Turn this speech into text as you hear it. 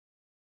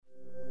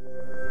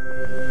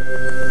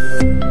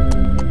Very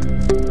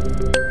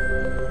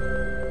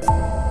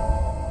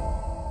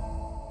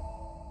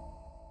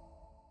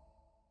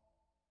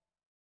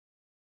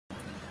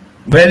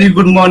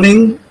good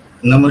morning.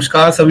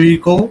 Namaskar सभी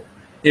को.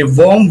 A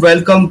warm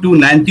welcome to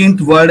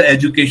 19th World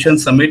Education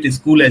Summit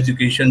School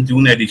Education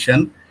June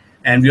edition.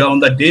 And we are on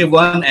the day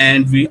one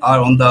and we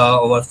are on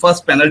our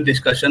first panel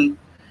discussion.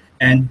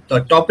 And the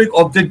topic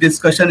of the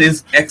discussion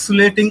is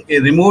accelerating a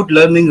remote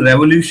learning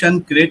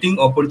revolution, creating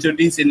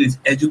opportunities in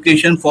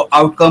education for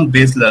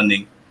outcome-based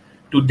learning.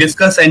 To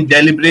discuss and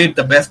deliberate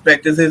the best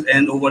practices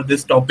and over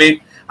this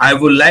topic, I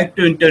would like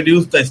to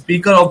introduce the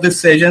speaker of this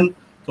session.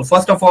 So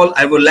first of all,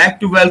 I would like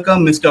to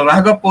welcome Mr.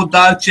 Raghav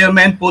Podar,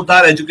 Chairman,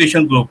 Podar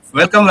Education Group.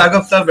 Welcome,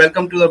 Raghav, sir.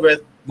 Welcome to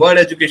the World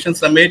Education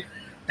Summit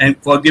and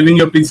for giving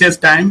your precious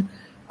time.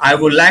 I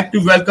would like to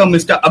welcome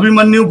Mr.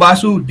 Abhimanyu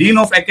Basu, Dean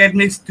of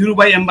Academics,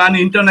 Dhirubhai Ambani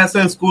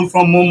International School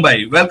from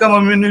Mumbai. Welcome,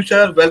 Abhimanyu,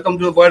 sir. Welcome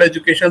to the World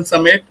Education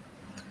Summit.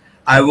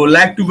 I would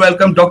like to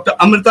welcome Dr.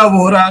 Amrita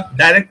Vohra,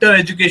 Director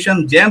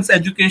Education, GEMS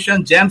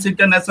Education, GEMS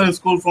International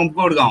School from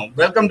Gurgaon.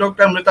 Welcome,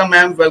 Dr. Amrita,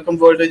 ma'am. Welcome,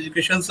 World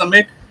Education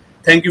Summit.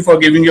 Thank you for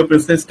giving your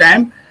precious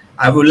time.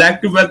 I would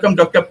like to welcome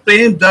Dr.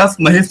 Prem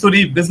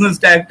Maheshwari, Business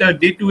Director,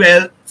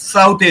 D2L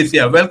South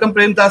Asia. Welcome,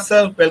 Prem Das,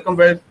 sir. Welcome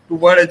to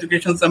World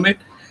Education Summit.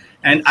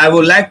 And I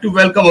would like to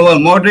welcome our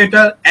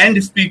moderator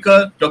and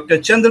speaker, Dr.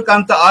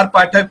 Chandrakanta R.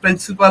 Pathak,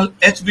 Principal,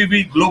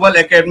 HBB Global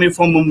Academy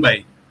from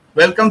Mumbai.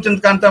 Welcome,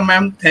 Chandrakanta,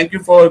 ma'am. Thank you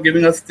for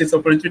giving us these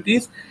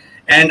opportunities.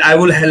 And I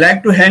would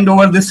like to hand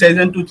over this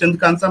session to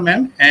Chandrakanta,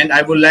 ma'am. And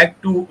I would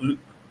like to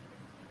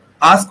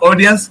ask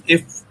audience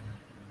if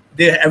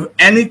they have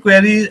any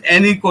queries,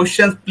 any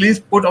questions, please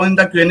put on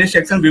the Q&A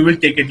section. We will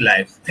take it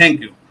live.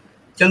 Thank you.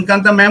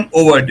 Chandrakanta, ma'am,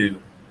 over to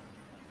you.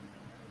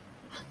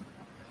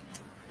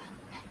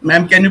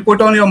 Ma'am, can you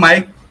put on your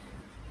mic?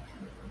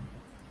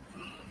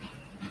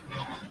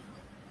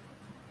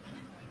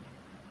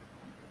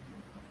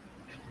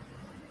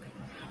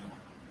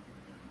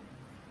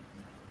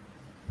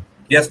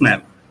 Yes,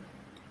 ma'am.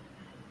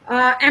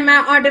 Am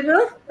I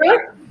audible?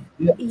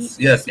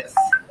 Yes.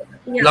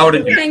 Yeah. Loud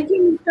and clear. Thank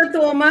you, Mr.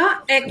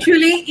 Thoma.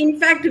 Actually, in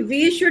fact,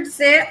 we should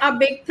say a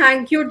big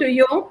thank you to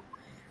you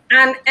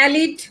and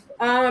Elets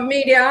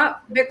Media,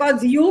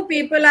 because you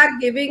people are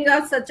giving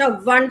us such a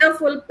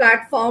wonderful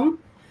platform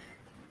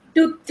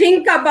to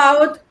think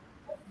about.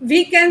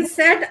 We can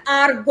set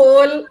our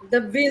goal, the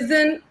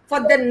vision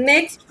for the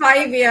next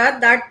 5 years,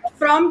 that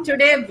from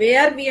today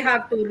where we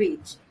have to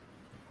reach.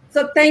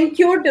 So thank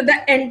you to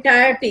the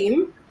entire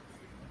team.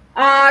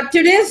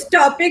 Today's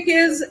topic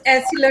is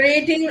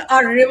accelerating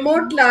a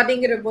remote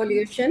learning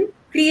revolution,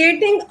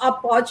 creating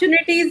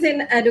opportunities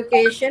in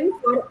education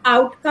for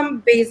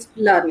outcome-based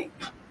learning.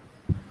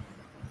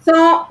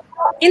 So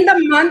in the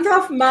month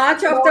of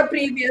March of the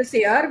previous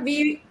year,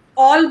 we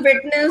all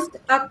witnessed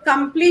a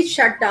complete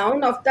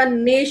shutdown of the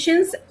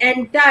nation's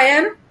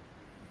entire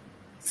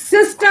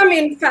system,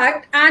 in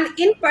fact, and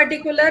in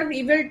particular,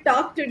 we will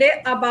talk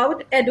today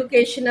about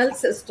educational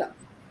system.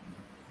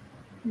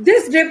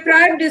 This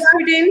deprived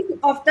students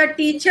of the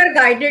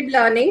teacher-guided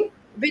learning,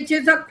 which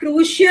is a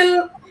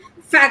crucial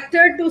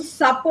factor to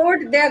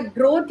support their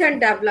growth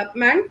and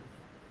development,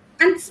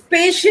 and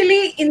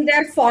especially in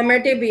their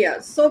formative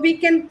years. So we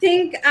can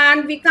think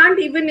and we can't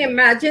even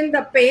imagine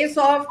the pace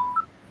of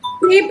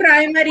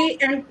pre-primary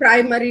and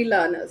primary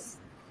learners.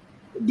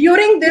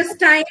 During this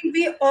time,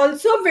 we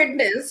also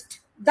witnessed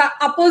the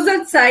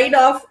opposite side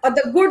of, or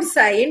the good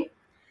side.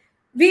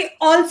 We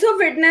also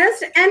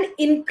witnessed an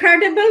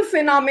incredible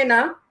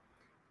phenomena,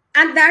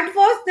 and that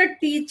was the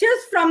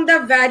teachers from the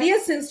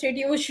various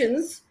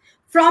institutions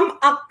from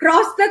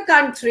across the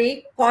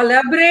country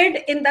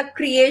collaborate in the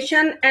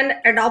creation and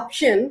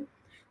adoption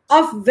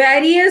of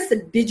various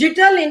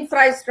digital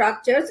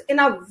infrastructures in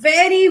a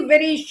very,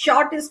 very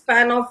short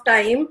span of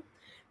time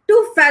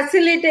to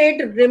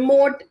facilitate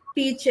remote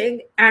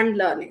teaching and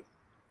learning.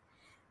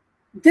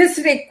 This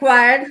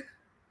required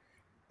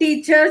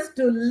teachers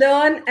to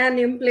learn and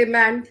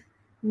implement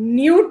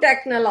new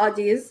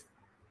technologies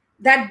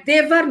that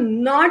they were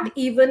not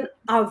even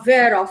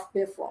aware of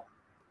before.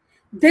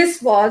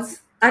 This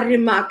was a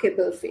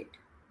remarkable feat.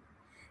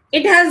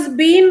 It has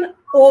been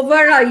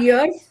over a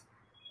year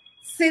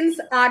since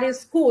our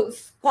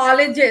schools,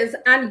 colleges,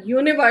 and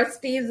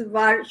universities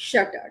were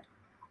shuttered.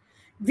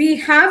 We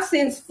have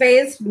since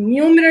faced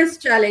numerous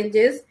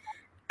challenges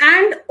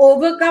and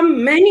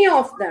overcome many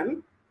of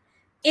them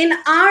in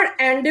our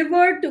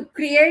endeavor to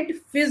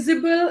create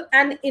feasible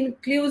and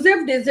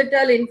inclusive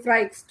digital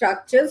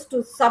infrastructures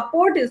to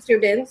support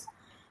students'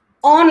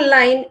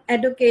 online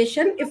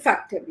education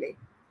effectively.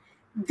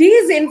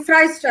 These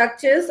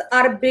infrastructures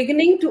are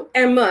beginning to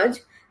emerge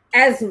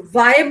as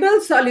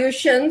viable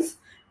solutions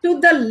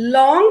to the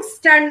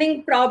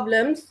long-standing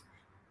problems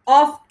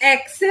of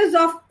access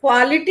of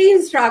quality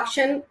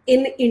instruction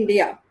in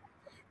India,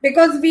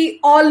 because we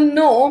all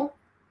know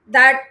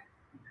that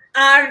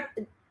our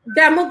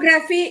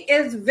demography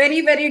is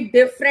very, very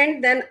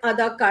different than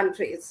other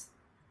countries.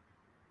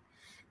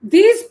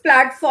 These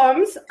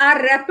platforms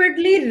are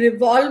rapidly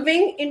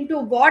revolving into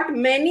what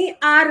many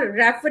are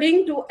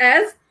referring to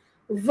as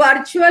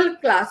virtual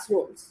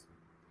classrooms,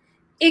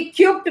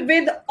 equipped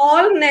with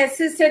all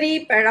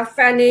necessary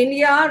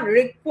paraphernalia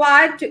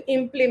required to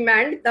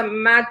implement the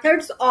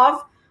methods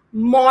of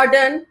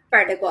modern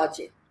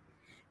pedagogy.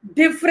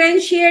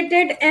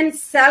 Differentiated and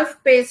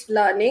self-paced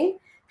learning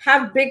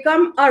have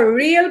become a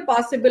real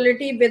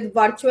possibility with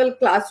virtual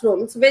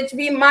classrooms, which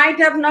we might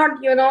have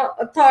not,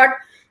 thought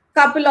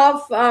couple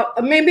of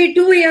maybe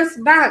 2 years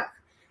back,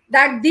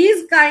 that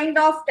these kind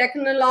of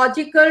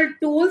technological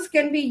tools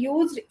can be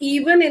used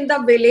even in the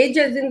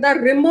villages, in the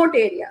remote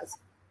areas.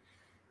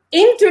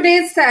 In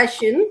today's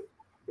session,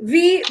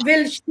 we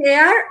will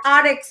share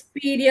our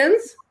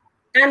experience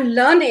and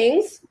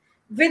learnings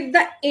with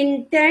the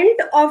intent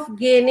of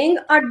gaining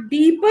a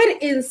deeper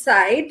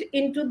insight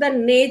into the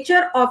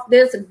nature of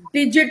this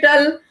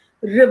digital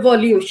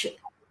revolution.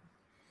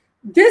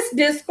 This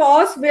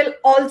discourse will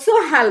also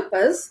help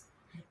us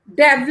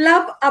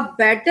develop a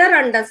better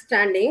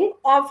understanding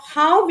of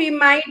how we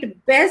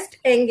might best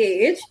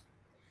engage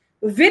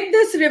with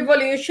this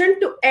revolution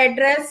to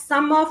address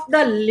some of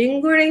the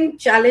lingering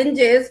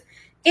challenges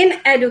in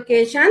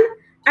education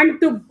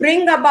and to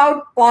bring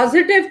about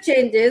positive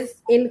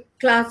changes in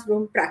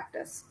classroom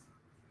practice.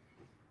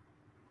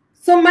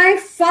 So my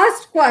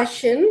first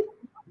question,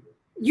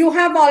 you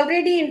have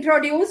already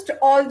introduced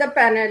all the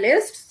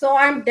panelists, so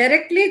I'm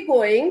directly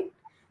going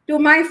to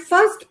my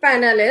first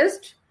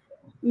panelist,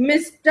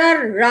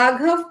 Mr.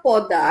 Raghav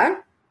Podar.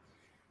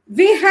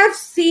 We have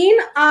seen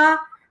a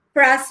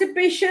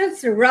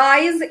precipitous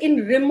rise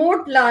in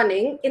remote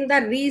learning in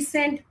the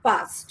recent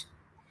past.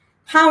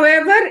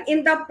 However,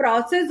 in the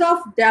process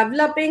of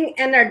developing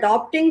and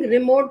adopting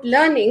remote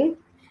learning,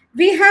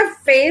 we have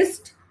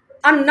faced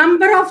a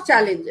number of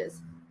challenges.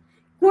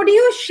 Could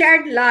you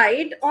shed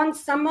light on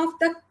some of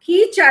the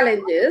key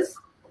challenges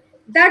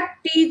that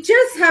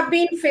teachers have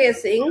been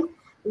facing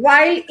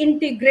while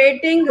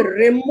integrating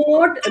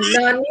remote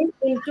learning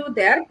into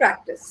their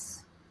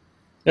practice?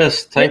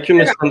 Yes, thank you,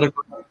 Ms.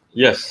 Chandrakanta.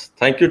 Yes,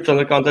 thank you,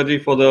 Chandrakanta ji,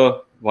 for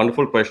the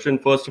wonderful question.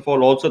 First of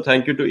all, also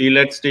thank you to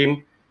Elets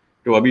team,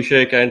 to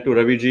Abhishek and to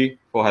Ravi ji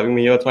for having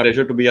me here. It's my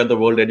pleasure to be at the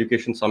World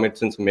Education Summit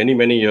since many,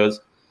 many years.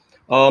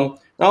 Now,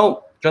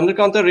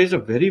 Chandrakanta raised a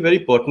very, very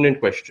pertinent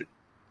question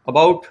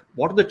about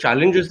what are the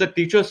challenges that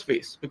teachers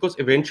face, because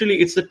eventually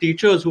it's the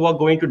teachers who are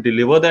going to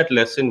deliver that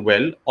lesson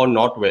well or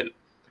not well.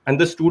 And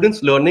the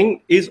students'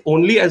 learning is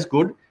only as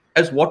good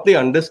as what they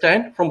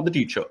understand from the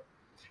teacher.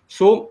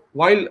 So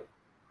while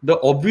the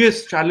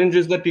obvious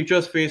challenges that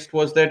teachers faced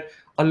was that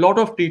a lot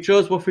of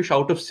teachers were fish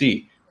out of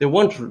sea. They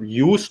weren't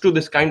used to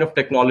this kind of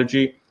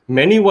technology.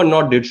 Many were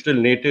not digital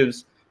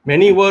natives.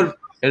 Many were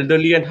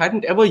elderly and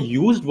hadn't ever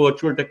used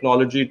virtual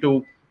technology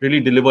to really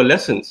deliver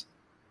lessons.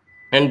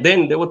 And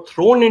then they were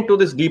thrown into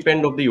this deep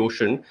end of the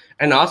ocean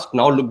and asked,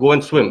 now go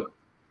and swim.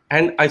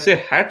 And I say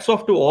hats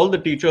off to all the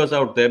teachers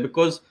out there,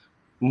 because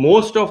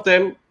most of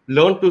them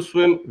learned to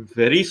swim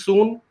very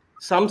soon.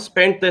 Some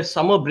spent their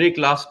summer break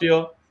last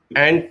year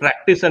and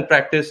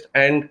practiced.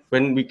 And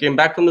when we came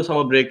back from the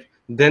summer break,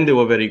 then they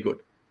were very good.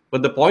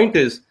 But the point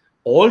is,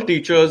 all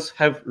teachers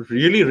have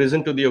really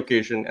risen to the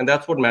occasion, and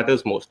that's what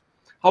matters most.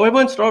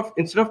 However,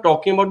 instead of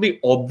talking about the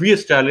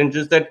obvious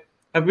challenges that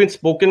have been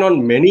spoken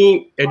on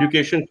many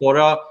education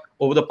fora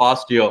over the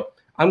past year,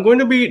 I'm going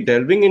to be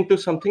delving into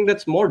something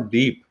that's more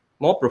deep,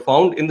 more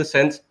profound in the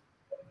sense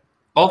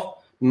of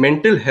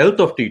mental health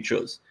of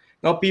teachers.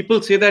 Now,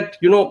 people say that,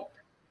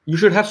 you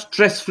should have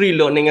stress-free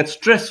learning and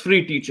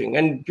stress-free teaching.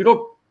 And,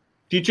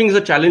 teaching is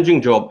a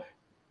challenging job.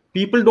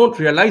 People don't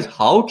realize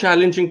how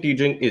challenging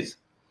teaching is.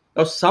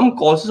 Now, some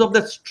causes of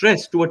that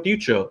stress to a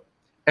teacher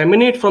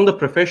emanate from the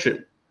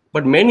profession,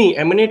 but many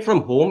emanate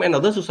from home and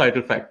other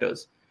societal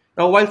factors.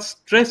 Now, while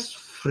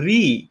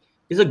stress-free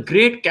is a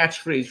great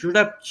catchphrase, you should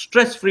have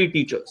stress-free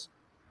teachers,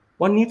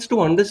 one needs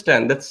to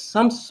understand that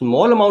some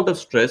small amount of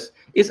stress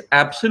is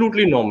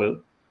absolutely normal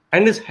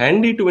and is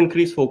handy to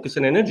increase focus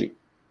and energy.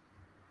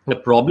 The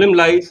problem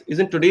lies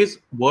in today's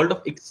world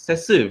of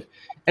excessive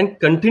and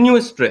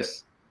continuous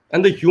stress,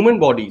 and the human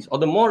bodies, or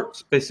the more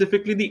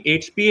specifically the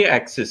HPA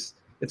axis,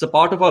 it's a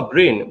part of our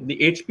brain. The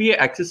HPA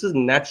axis is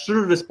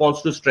natural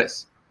response to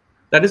stress.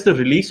 That is the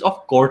release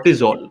of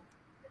cortisol.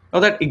 Now,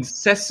 that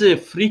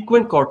excessive,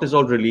 frequent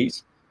cortisol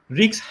release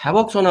wreaks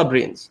havoc on our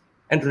brains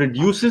and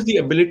reduces the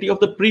ability of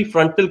the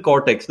prefrontal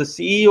cortex, the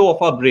CEO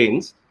of our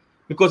brains,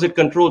 because it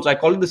controls, I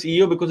call it the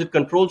CEO because it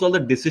controls all the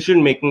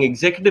decision-making,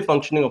 executive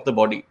functioning of the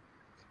body.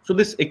 So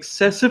this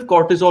excessive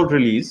cortisol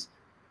release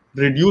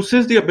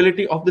reduces the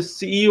ability of the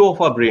CEO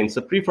of our brains,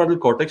 the prefrontal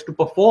cortex, to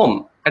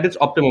perform at its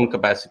optimum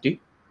capacity.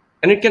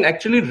 And it can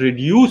actually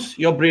reduce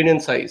your brain in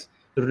size,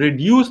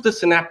 reduce the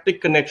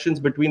synaptic connections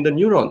between the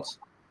neurons.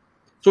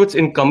 So it's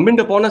incumbent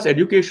upon us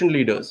education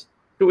leaders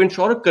to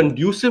ensure a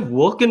conducive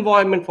work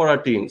environment for our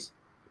teams,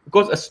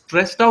 because a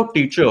stressed out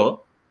teacher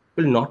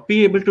will not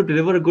be able to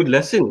deliver a good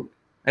lesson.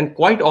 And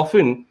quite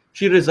often,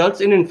 she results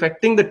in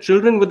infecting the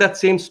children with that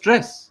same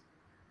stress.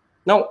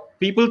 Now,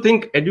 people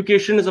think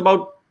education is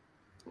about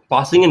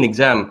passing an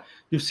exam.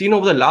 You've seen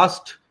over the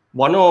last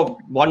 1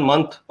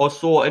 month or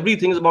so,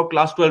 everything is about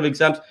class 12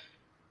 exams.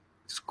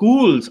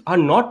 Schools are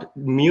not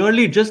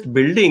merely just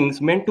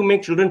buildings meant to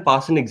make children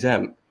pass an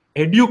exam.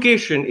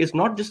 Education is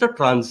not just a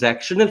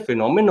transactional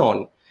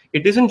phenomenon.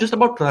 It isn't just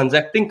about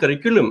transacting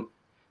curriculum.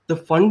 The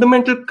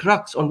fundamental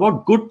crux on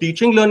what good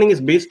teaching learning is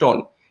based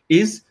on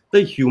is the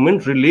human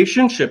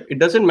relationship. It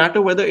doesn't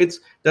matter whether it's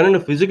done in a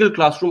physical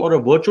classroom or a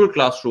virtual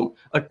classroom.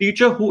 A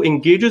teacher who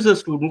engages her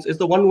students is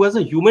the one who has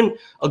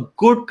a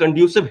good,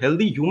 conducive,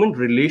 healthy human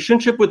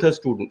relationship with her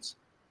students.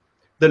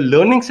 The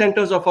learning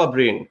centers of our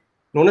brain,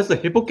 known as the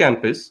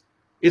hippocampus,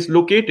 is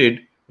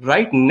located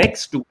right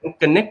next to and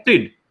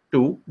connected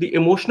to the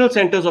emotional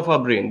centers of our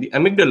brain, the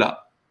amygdala.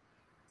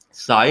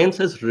 Science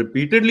has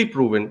repeatedly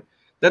proven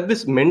that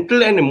this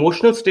mental and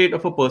emotional state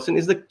of a person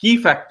is the key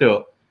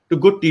factor to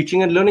good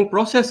teaching and learning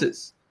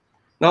processes.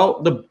 Now,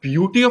 the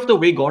beauty of the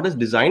way God has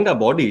designed our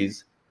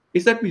bodies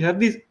is that we have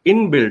these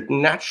inbuilt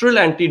natural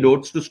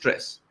antidotes to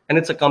stress and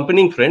its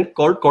accompanying friend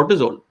called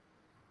cortisol.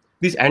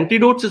 These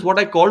antidotes is what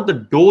I call the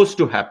dose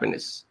to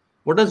happiness.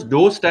 What does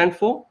dose stand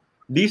for?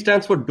 D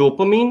stands for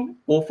dopamine,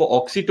 O for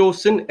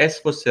oxytocin, S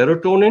for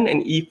serotonin,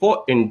 and E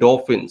for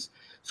endorphins.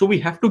 So we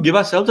have to give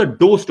ourselves a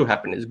dose to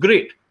happiness.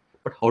 Great.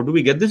 But how do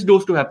we get this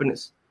dose to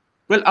happiness?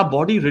 Well, our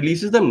body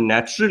releases them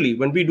naturally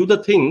when we do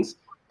the things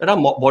that our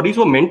bodies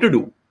were meant to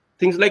do.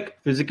 Things like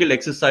physical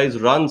exercise,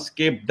 run,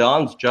 skip,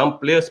 dance,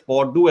 jump, play a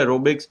sport, do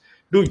aerobics,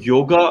 do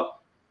yoga,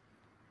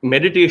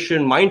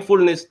 meditation,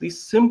 mindfulness. These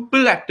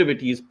simple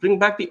activities bring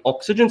back the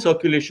oxygen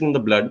circulation in the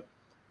blood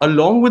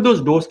along with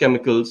those dose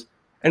chemicals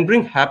and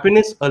bring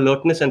happiness,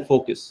 alertness, and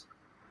focus.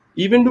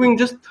 Even doing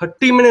just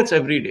 30 minutes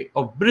every day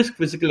of brisk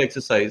physical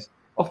exercise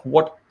of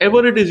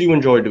whatever it is you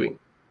enjoy doing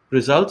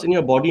results in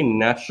your body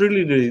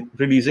naturally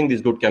releasing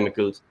these good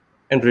chemicals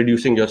and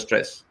reducing your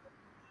stress.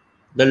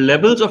 The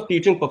levels of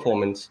teaching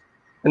performance,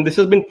 and this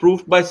has been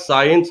proved by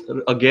science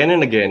again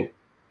and again,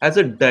 has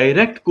a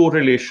direct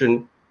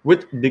correlation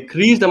with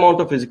decreased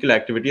amount of physical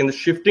activity and the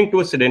shifting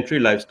to a sedentary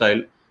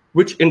lifestyle,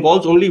 which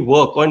involves only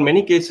work. Or in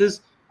many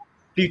cases,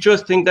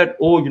 teachers think that,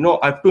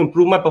 I have to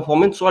improve my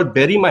performance, so I'll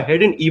bury my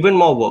head in even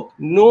more work.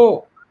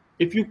 No,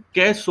 if you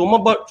care so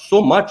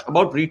much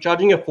about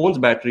recharging your phone's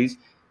batteries,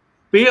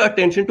 pay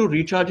attention to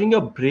recharging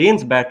your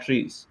brain's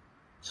batteries.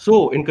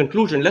 So in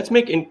conclusion, let's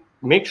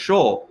make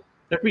sure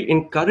that we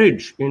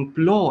encourage,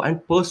 implore,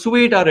 and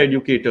persuade our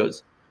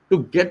educators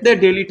to get their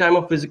daily time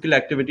of physical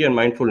activity and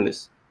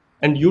mindfulness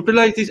and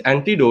utilize these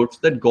antidotes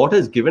that God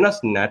has given us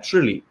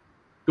naturally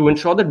to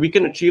ensure that we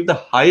can achieve the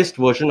highest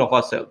version of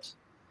ourselves.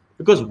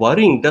 Because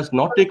worrying does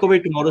not take away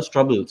tomorrow's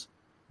troubles,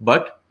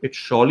 but it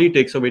surely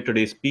takes away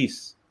today's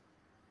peace.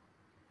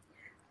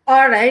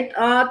 All right.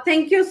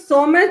 Thank you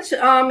so much,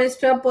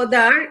 Mr.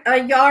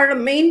 Podar. Your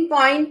main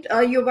point,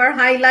 you were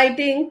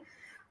highlighting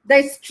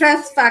the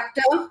stress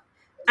factor,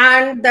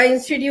 and the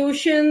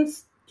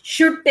institutions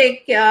should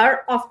take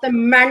care of the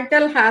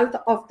mental health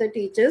of the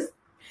teachers.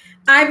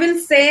 I will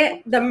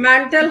say the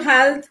mental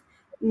health,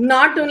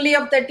 not only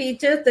of the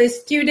teachers, the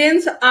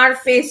students are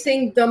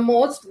facing the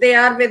most. They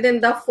are within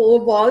the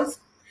four walls.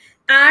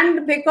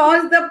 And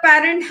because the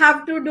parents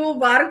have to do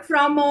work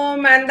from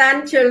home, and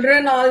then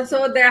children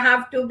also, they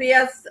have to be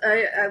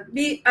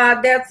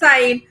their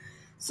side.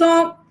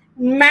 So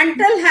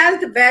mental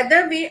health,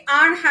 whether we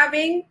are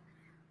having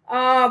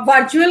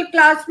virtual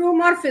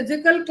classroom or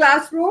physical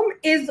classroom,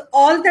 is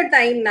all the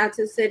time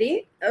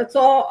necessary.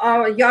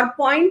 So your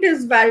point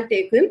is well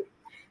taken.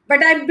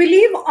 But I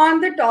believe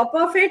on the top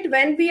of it,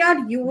 when we are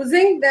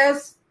using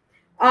this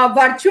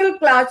virtual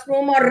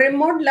classroom or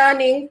remote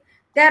learning,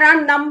 there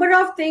are a number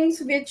of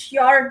things which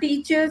your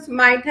teachers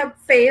might have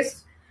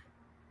faced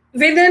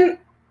within,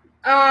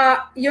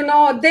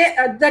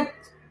 the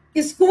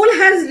school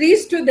has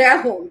reached to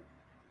their home.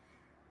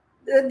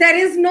 There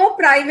is no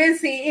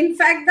privacy. In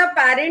fact, the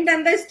parent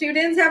and the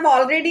students have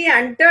already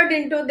entered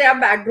into their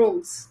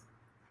bedrooms,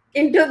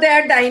 into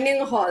their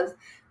dining halls.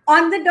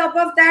 On the top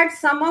of that,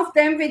 some of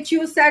them, which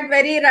you said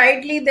very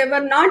rightly, they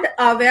were not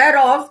aware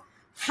of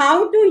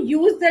how to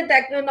use the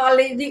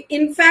technology.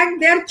 In fact,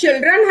 their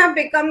children have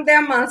become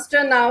their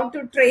master now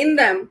to train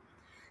them.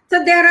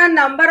 So there are a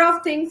number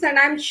of things, and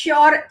I'm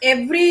sure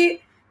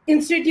every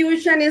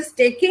institution is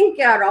taking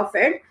care of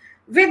it.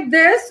 With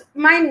this,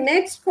 my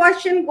next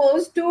question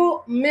goes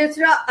to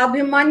Mr.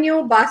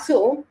 Abhimanyu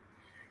Basu.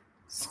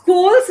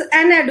 Schools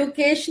and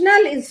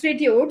educational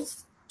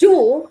institutes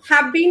too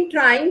have been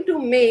trying to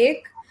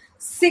make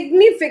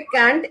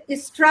significant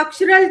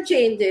structural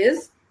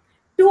changes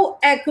to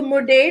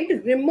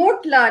accommodate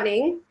remote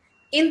learning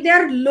in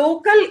their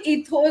local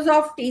ethos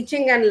of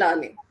teaching and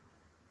learning.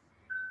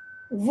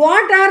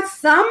 What are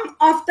some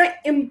of the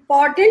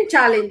important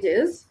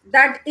challenges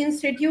that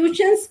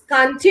institutions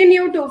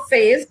continue to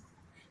face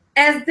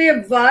as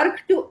they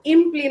work to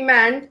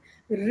implement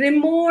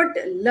remote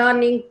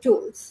learning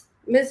tools?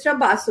 Mr.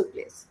 Basu,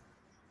 please.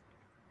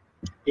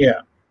 Yeah,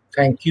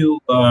 thank you.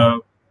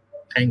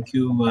 Thank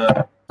you,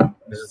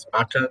 Mrs.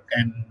 Pathak,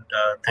 and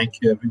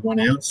thank you everyone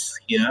else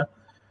here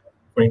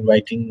for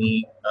inviting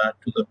me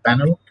to the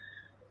panel.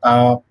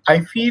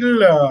 I feel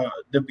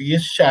the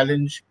biggest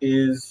challenge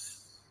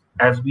is,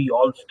 as we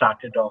all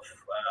started off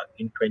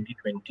in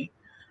 2020,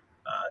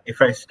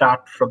 if I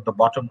start from the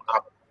bottom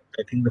up,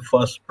 I think the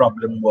first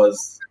problem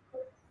was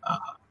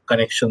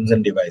connections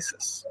and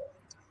devices,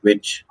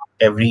 which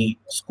every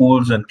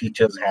schools and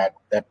teachers had.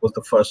 That was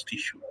the first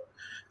issue.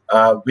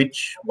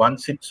 Which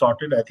once it's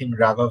sorted, I think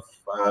Raghav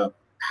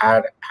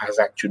has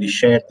actually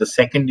shared. The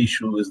second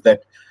issue is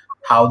that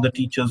how the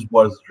teachers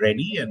was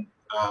ready and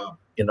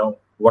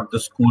what the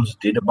schools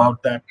did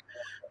about that.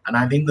 And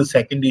I think the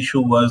second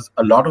issue was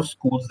a lot of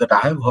schools that I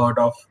have heard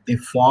of, they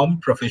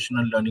formed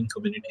professional learning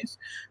communities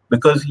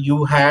because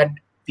you had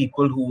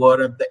people who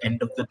were at the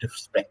end of the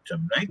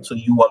spectrum, right? So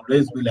you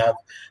always will have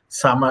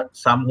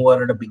some who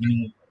are at a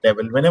beginning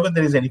level whenever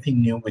there is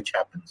anything new which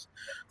happens.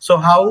 So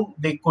how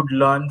they could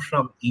learn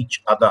from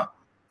each other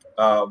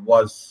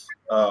was,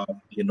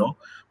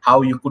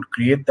 how you could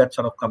create that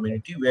sort of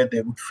community where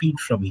they would feed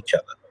from each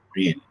other,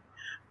 really.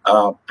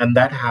 And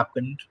that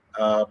happened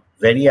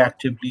very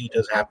actively. It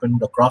has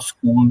happened across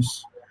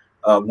schools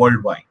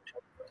worldwide.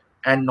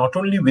 And not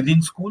only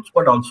within schools,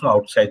 but also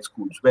outside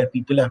schools, where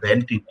people have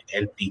helped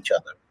each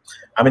other.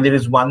 I mean, there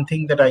is one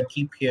thing that I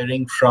keep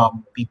hearing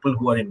from people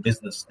who are in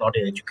business, not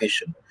in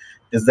education,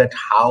 is that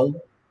how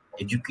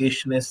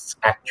educationists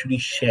actually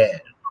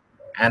share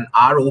and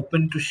are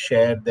open to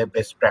share their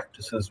best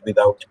practices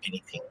without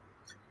anything,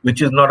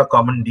 which is not a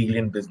common deal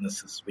in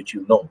businesses, which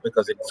you know,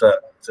 because it's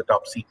a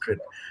top secret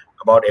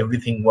about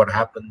everything what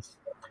happens.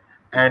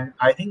 And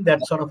I think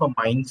that sort of a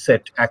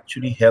mindset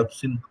actually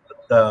helps in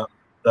the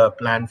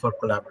plan for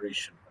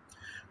collaboration.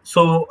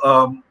 So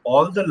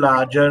all the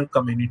larger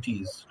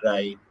communities,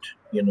 right,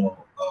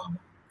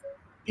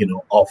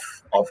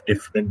 of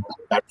different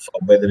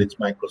platforms, whether it's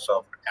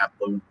Microsoft,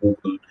 Apple,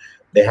 Google,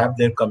 they have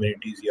their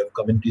communities. You have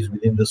communities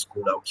within the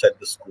school, outside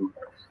the school,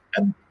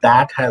 and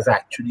that has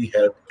actually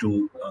helped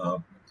to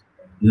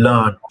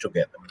learn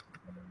together.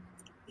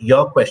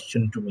 Your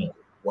question to me,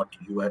 what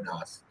you had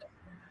asked,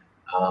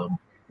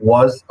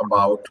 was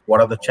about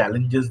what are the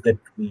challenges that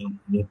we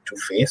need to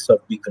face or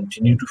we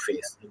continue to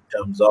face in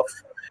terms of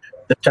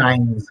the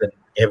times and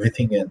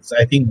everything else.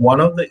 I think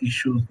one of the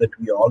issues that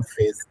we all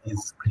face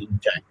is screen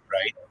time,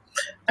 right?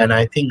 And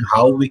I think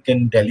how we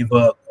can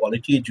deliver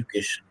quality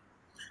education,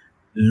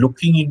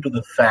 looking into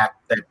the fact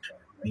that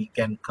we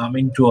can come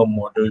into a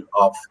model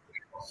of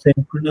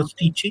synchronous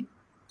teaching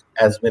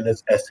as well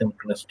as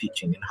asynchronous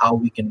teaching, and how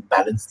we can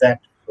balance that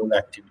whole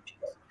activities.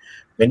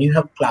 When you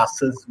have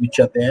classes which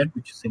are there,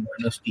 which is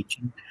synchronous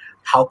teaching,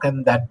 how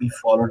can that be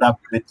followed up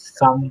with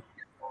some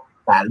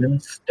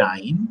balanced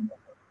time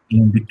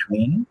in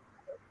between,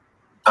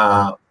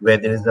 where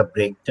there is a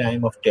break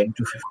time of 10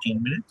 to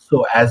 15 minutes?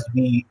 So as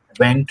we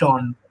went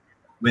on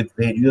with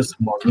various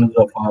models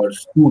of our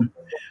school,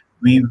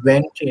 we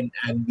went in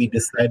and we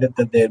decided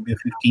that there will be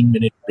a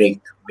 15-minute break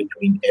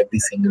between every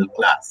single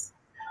class,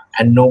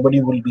 and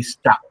nobody will be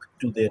stuck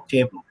to their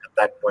table at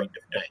that point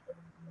of time.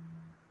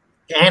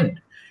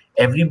 And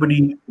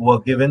everybody were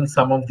given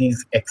some of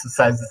these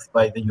exercises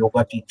by the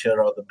yoga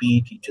teacher or the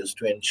PE teachers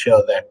to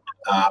ensure that,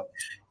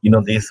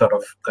 they sort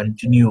of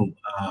continue,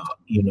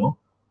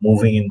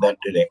 moving in that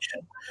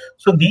direction.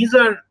 So these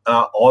are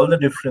all the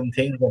different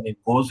things, and it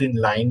goes in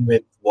line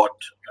with what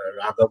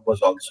Raghav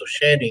was also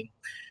sharing,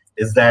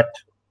 is that,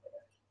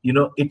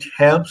 it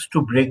helps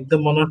to break the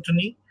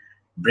monotony,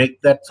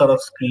 break that sort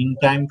of screen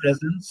time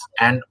presence,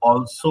 and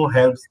also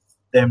helps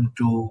them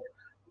to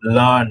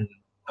learn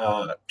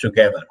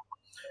together.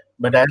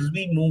 But as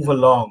we move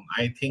along,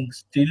 I think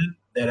still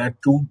there are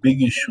two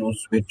big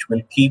issues which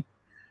will keep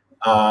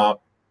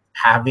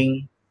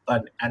having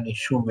an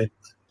issue with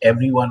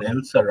everyone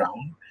else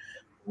around.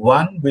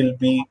 One will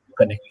be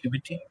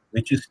connectivity,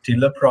 which is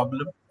still a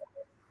problem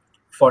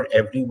for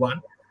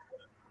everyone.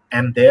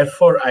 And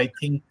therefore, I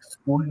think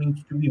school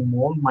needs to be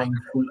more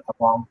mindful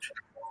about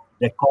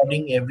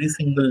recording every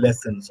single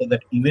lesson, so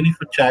that even if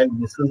a child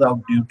misses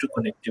out due to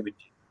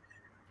connectivity,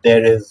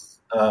 there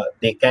is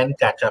they can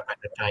catch up at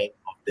a time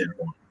of their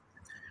own.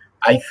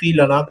 I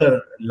feel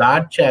another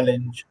large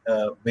challenge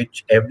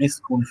which every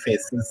school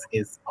faces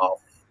is of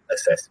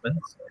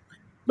assessments,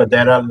 but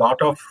there are a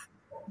lot of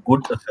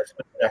good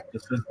assessment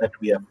practices that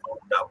we have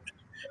found out.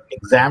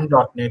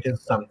 Exam.net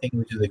is something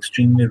which is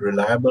extremely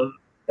reliable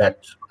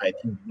that I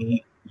think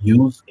we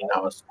use in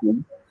our school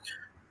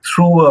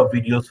through a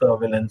video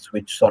surveillance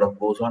which sort of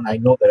goes on. I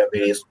know there are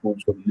various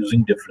schools who are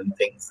using different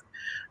things,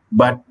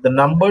 but the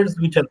numbers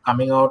which are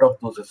coming out of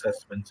those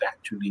assessments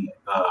actually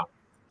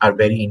are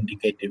very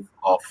indicative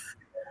of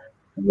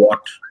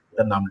what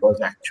the numbers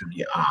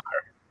actually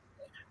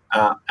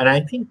are. And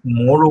I think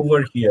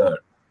moreover here,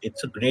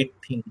 it's a great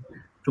thing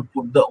to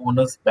put the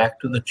onus back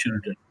to the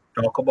children,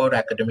 talk about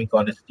academic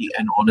honesty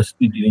and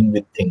honestly dealing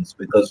with things,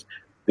 because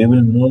we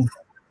will move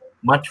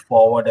much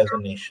forward as a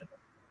nation.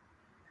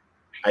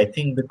 I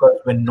think because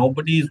when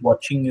nobody is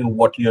watching you,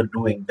 what you're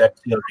doing,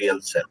 that's your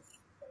real self.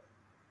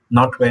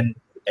 Not when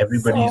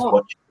everybody is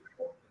watching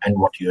you and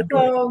what you're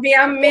doing. So we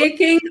are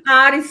making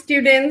our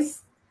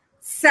students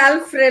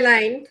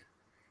self-reliant,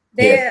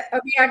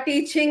 We are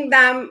teaching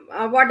them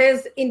what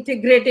is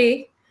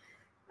integrity.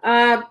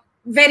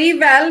 Very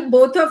well,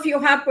 both of you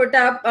have put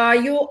up.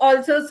 You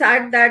also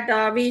said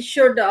that we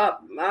should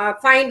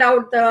find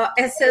out the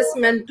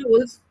assessment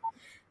tools.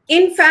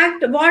 In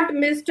fact, what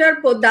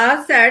Mr.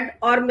 Podar said,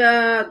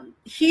 or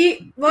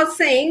he was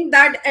saying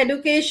that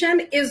education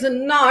is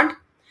not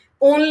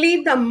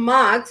only the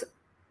marks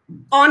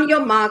on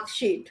your mark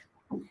sheet.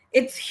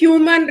 It's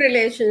human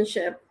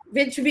relationship,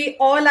 which we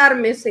all are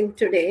missing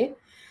today.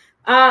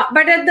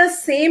 But at the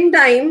same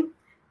time,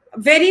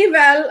 very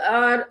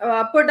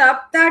well put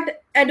up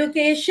that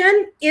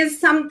education is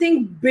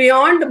something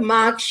beyond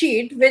mark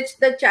sheet, which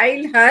the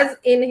child has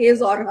in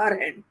his or her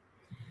hand.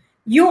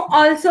 You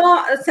also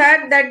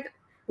said that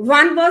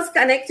one was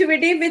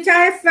connectivity, which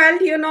I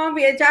felt,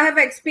 which I have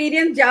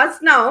experienced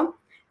just now.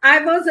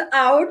 I was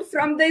out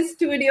from the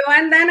studio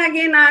and then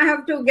again I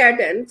have to get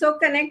in. So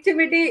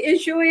connectivity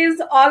issue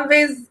is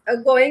always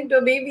going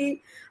to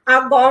be,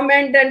 our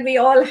government and we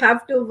all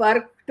have to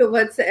work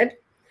towards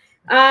it.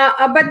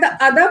 But the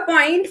other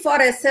point for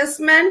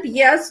assessment,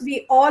 yes,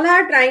 we all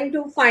are trying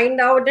to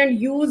find out and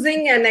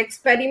using and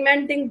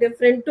experimenting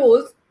different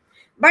tools.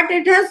 But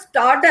it has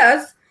taught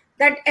us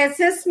that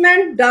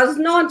assessment does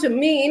not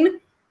mean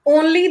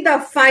only the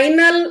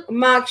final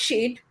mark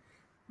sheet.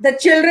 The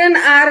children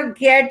are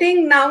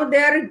getting now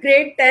their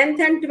grade 10th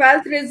and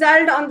 12th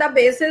result on the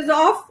basis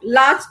of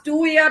last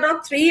 2 year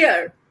or 3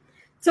 year.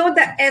 So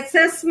the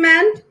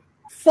assessment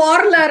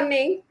for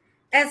learning,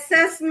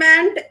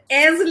 assessment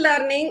as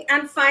learning,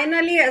 and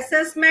finally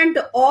assessment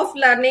of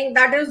learning,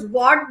 that is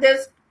what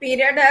this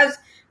period has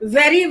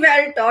very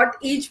well taught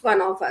each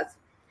one of us.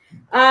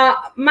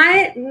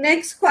 My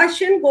next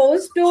question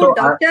goes to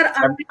Dr.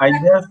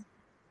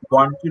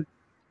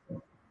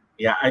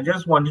 I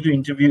just wanted to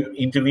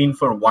intervene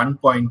for one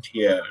point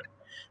here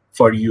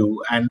for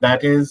you, and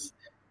that is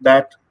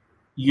that,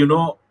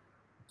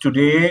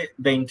 today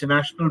the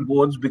international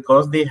boards,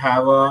 because they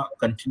have a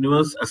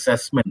continuous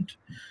assessment,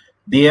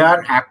 they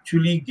are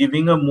actually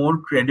giving a more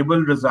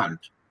credible result.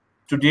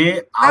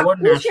 Today, our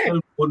national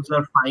boards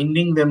are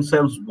finding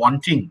themselves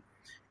wanting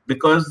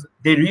because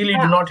they really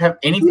do not have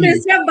anything.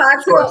 Mr.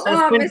 Basu,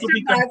 assessment to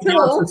be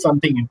continuous is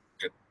something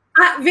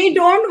important. We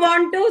don't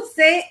want to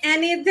say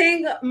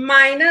anything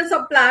minus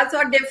or plus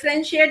or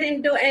differentiate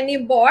into any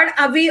board.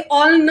 We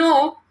all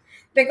know,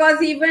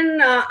 because even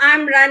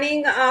I'm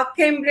running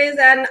Cambridge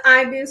and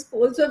IB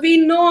school, so we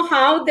know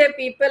how the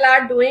people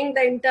are doing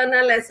the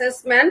internal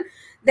assessment.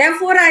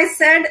 Therefore, I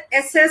said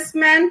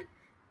assessment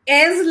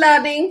as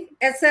learning,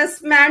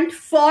 assessment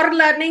for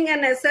learning,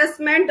 and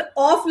assessment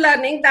of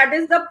learning. That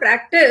is the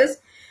practice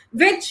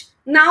which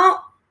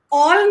now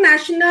all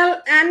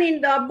national and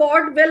in the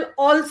board will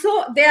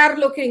also, they are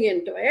looking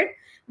into it.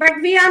 But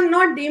we are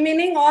not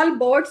demeaning all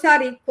boards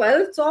are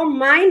equal. So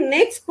my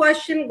next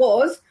question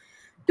goes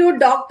to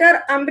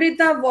Dr.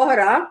 Amrita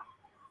Vohra.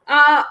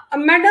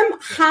 Madam,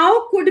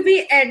 how could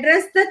we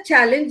address the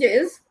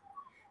challenges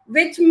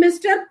which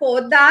Mr.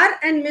 Podar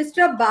and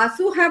Mr.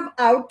 Basu have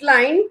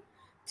outlined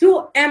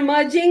through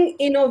emerging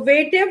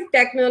innovative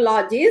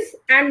technologies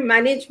and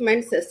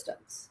management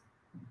systems?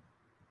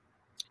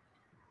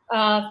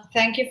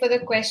 Thank you for the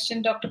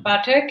question, Dr.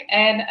 Pathak,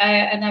 and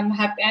I'm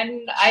happy,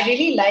 and I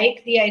really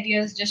like the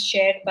ideas just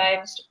shared by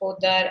Mr.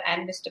 Podar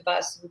and Mr.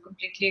 Basu.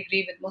 Completely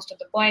agree with most of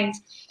the points.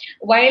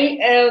 While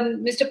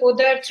Mr.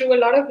 Podar threw a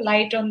lot of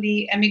light on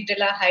the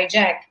amygdala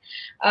hijack,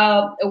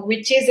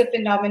 which is a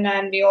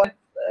phenomenon we all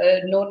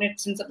known it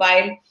since a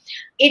while.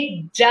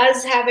 It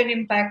does have an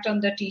impact on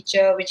the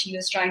teacher, which he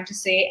was trying to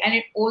say, and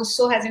it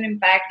also has an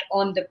impact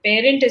on the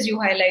parent, as you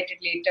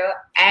highlighted later,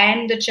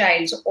 and the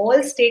child. So all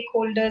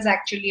stakeholders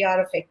actually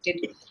are affected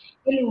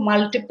in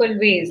multiple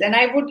ways. And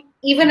I would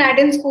even add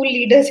in school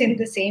leaders in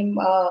the same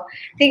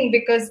thing,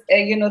 because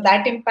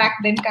that impact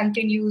then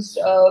continues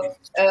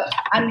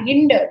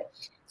unhindered.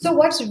 So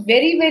what's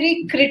very,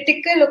 very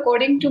critical,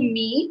 according to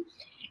me,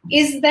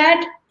 is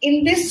that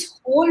in this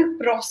whole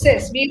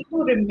process, we have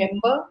to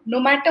remember, no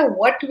matter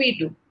what we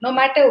do, no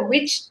matter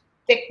which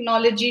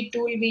technology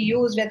tool we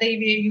use, whether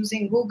we are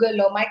using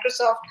Google or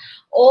Microsoft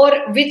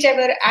or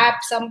whichever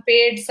app, some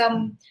paid,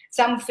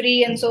 some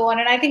free, and so on.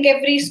 And I think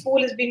every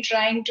school has been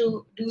trying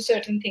to do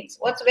certain things.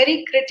 What's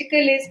very critical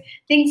is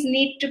things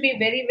need to be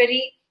very,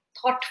 very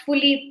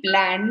thoughtfully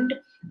planned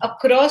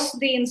across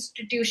the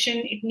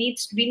institution.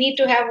 We need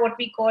to have what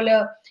we call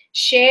a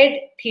shared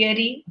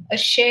theory, a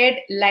shared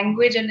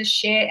language, and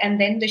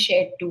then the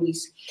shared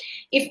tools.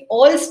 If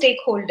all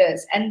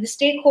stakeholders, and the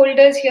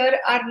stakeholders here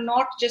are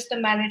not just the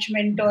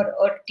management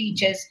or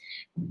teachers,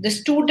 the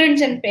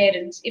students and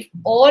parents, if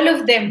all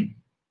of them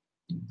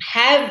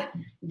have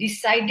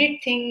decided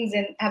things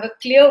and have a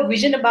clear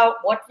vision about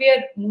what we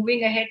are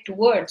moving ahead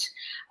towards,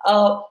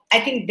 I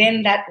think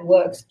then that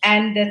works,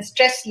 and the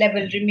stress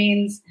level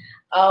remains,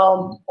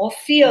 or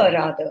fear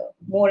rather,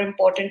 more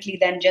importantly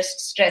than just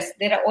stress.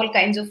 There are all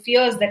kinds of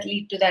fears that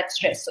lead to that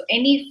stress. So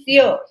any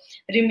fear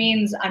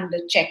remains under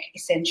check,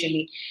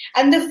 essentially.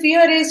 And the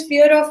fear is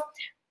fear of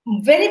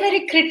very,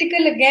 very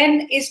critical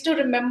again is to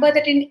remember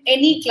that in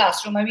any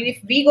classroom, I mean, if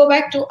we go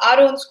back to our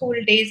own school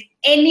days,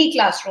 any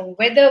classroom,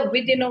 whether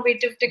with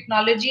innovative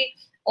technology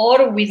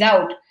or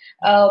without,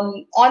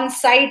 on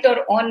site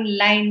or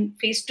online,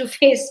 face to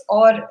face,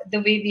 or the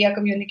way we are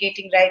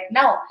communicating right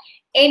now,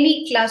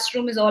 any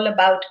classroom is all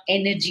about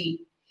energy.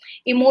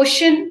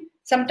 Emotion,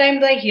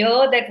 sometimes I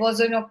hear that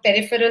was a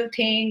peripheral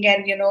thing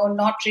and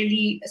not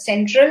really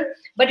central,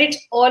 but it's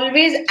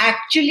always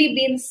actually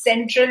been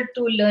central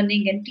to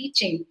learning and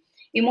teaching.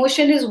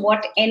 Emotion is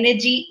what?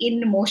 Energy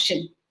in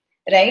motion,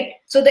 right?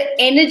 So the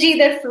energy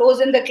that flows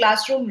in the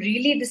classroom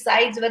really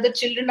decides whether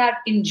children are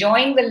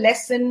enjoying the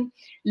lesson,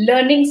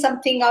 learning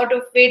something out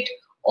of it,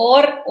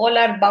 or all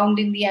are bound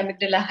in the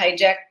amygdala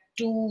hijack,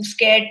 too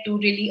scared to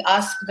really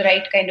ask the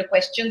right kind of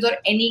questions or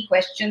any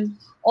questions,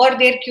 or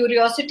their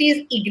curiosity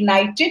is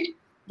ignited,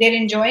 they're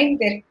enjoying,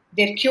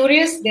 they're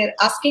curious, they're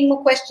asking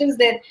more questions,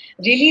 they're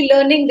really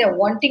learning, they're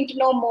wanting to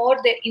know more,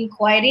 they're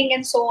inquiring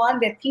and so on,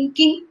 they're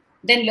thinking,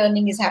 then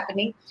learning is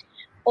happening.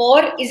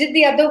 Or is it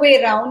the other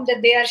way around,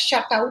 that they are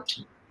shut out,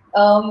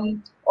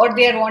 or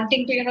they are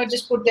wanting to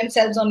just put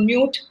themselves on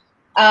mute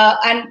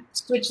and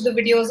switch the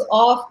videos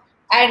off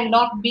and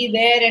not be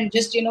there, and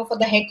just for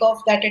the heck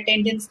of that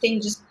attendance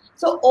thing, just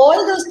so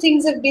all those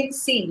things have been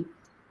seen.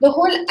 The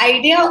whole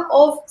idea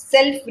of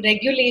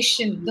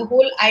self-regulation, the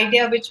whole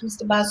idea which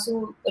Mr.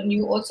 Basu and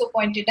you also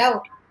pointed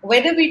out,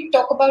 whether we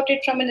talk about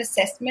it from an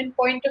assessment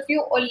point of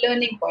view or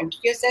learning point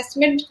of view,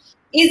 assessment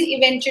is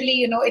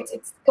eventually,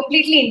 it's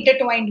completely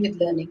intertwined with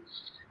learning.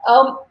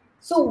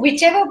 So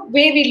whichever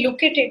way we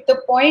look at it,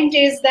 the point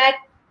is that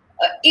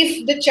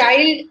if the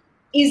child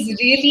is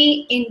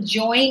really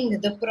enjoying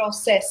the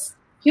process,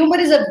 humor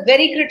is a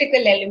very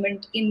critical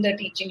element in the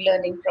teaching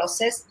learning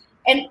process.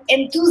 And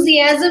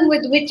enthusiasm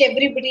with which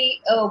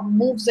everybody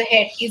moves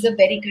ahead is a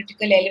very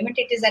critical element.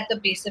 It is at the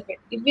base of it.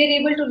 If we are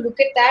able to look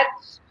at that,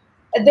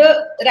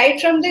 right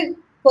from the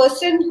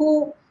person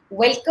who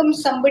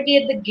welcomes somebody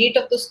at the gate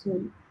of the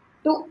school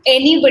to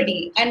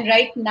anybody, and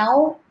right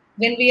now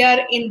when we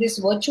are in this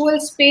virtual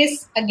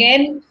space,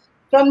 again,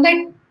 from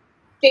that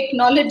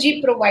technology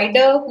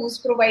provider who's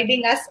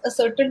providing us a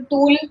certain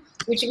tool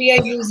which we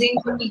are using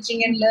for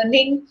teaching and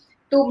learning,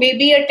 to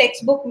maybe a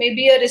textbook,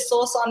 maybe a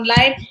resource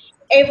online,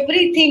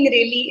 everything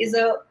really is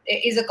a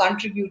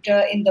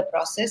contributor in the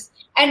process,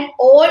 and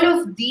all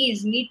of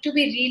these need to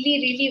be really,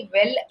 really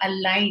well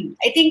aligned.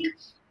 I think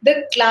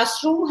the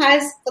classroom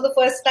has, for the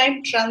first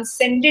time,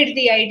 transcended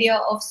the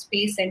idea of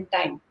space and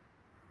time.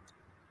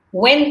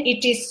 When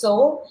it is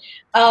so,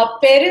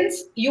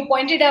 parents, you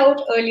pointed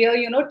out earlier,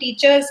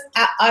 teachers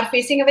are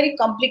facing a very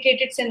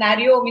complicated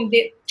scenario. I mean,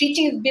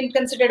 teaching has been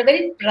considered a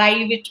very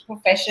private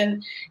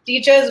profession.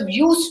 Teachers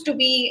used to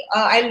be,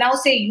 I'll now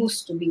say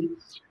used to be,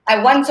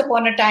 once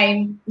upon a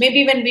time,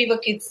 maybe when we were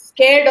kids,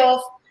 scared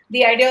of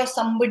the idea of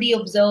somebody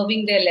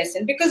observing their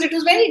lesson, because it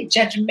was very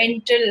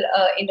judgmental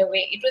in a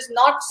way. It was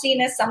not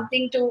seen as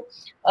something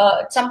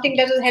something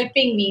that was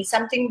helping me,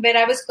 something where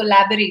I was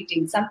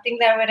collaborating, something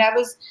where I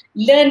was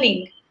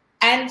learning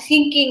and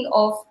thinking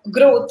of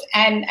growth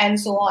and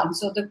so on.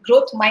 So the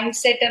growth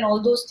mindset and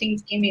all those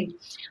things came in.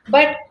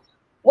 But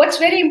what's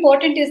very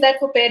important is that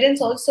for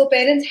parents also,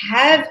 parents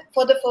have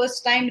for the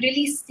first time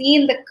really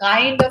seen the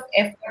kind of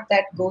effort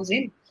that goes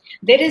in.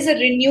 There is a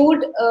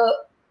renewed,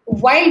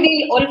 while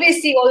we'll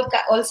always see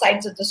all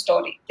sides of the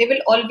story, there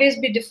will always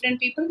be different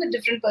people with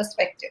different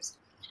perspectives.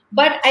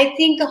 But I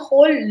think a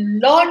whole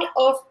lot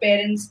of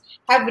parents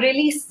have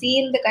really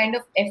seen the kind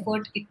of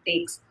effort it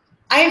takes.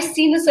 I've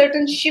seen a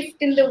certain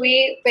shift in the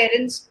way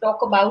parents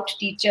talk about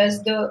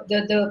teachers,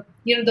 the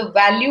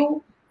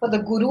value for the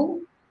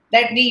guru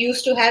that we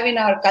used to have in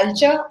our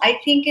culture. I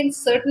think in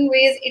certain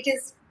ways it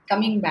is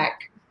coming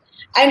back.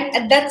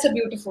 And that's a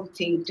beautiful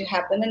thing to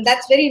happen. And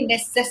that's very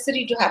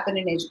necessary to happen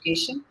in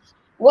education.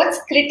 What's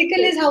critical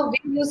is how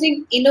we're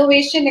using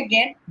innovation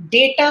again.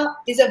 Data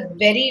is a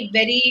very,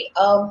 very,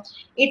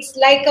 it's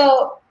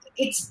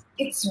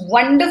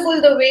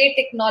wonderful the way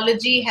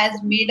technology has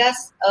made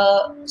us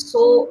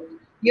so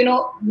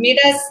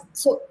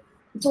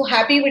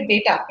happy with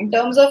data, in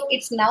terms of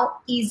it's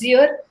now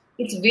easier,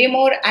 it's way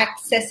more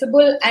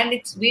accessible, and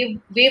it's way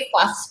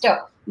faster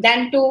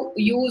than to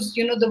use,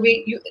 the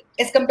way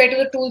as compared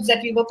to the tools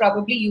that we were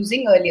probably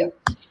using earlier.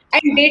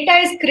 And data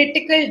is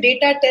critical.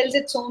 Data tells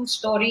its own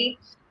story,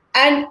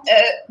 and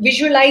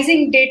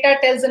visualizing data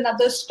tells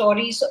another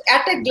story. So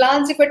at a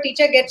glance, if a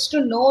teacher gets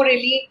to know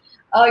really,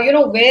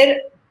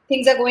 where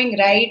things are going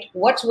right,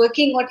 what's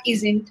working, what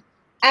isn't,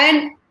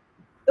 and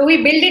we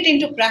build it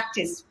into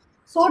practice,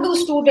 so do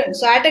students.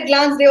 So at a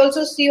glance, they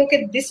also see,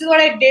 okay, this is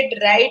what I did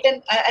right,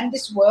 and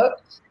this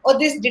worked, or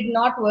this did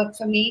not work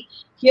for me.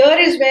 Here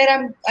is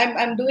where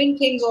I'm doing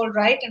things all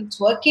right and it's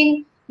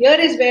working. Here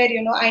is where,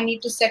 I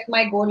need to set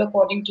my goal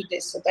according to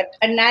this. So that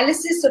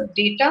analysis of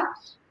data,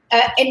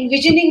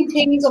 envisioning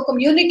things or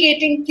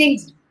communicating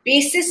things,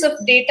 basis of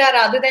data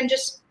rather than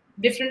just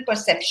different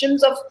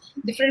perceptions of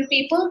different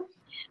people.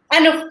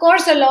 And of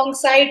course,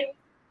 alongside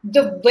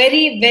the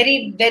very,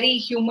 very, very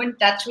human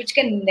touch, which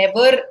can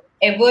never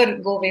ever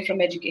go away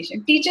from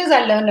education. Teachers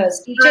are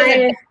learners.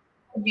 Teachers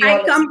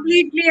I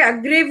completely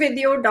agree with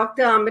you,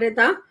 Dr.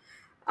 Amrita.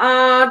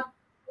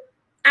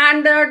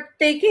 And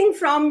taking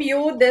from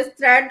you this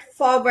thread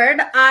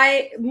forward,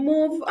 I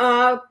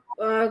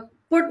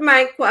put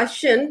my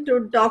question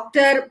to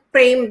Dr.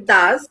 Prem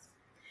Das.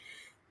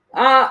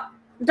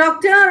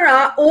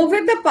 Doctor,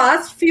 over the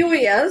past few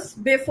years,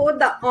 before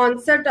the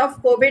onset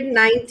of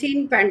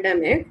COVID-19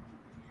 pandemic,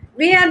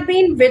 we have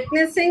been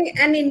witnessing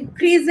an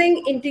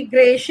increasing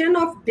integration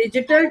of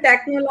digital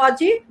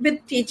technology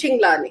with teaching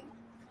learning.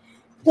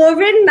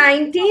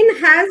 COVID-19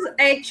 has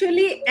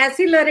actually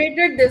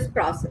accelerated this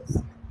process.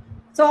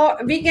 So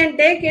we can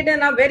take it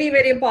in a very,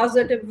 very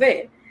positive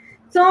way.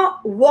 So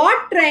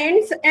what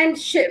trends and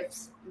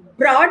shifts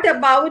brought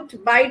about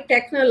by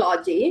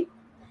technology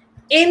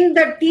in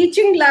the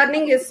teaching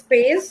learning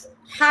space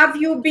have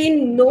you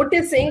been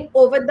noticing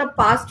over the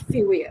past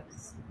few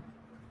years?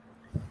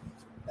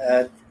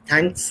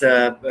 Thanks,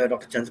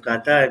 Dr.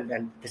 Chandrakanta.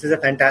 And this is a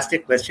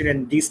fantastic question.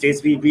 And these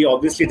days we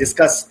obviously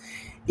discuss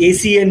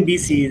AC and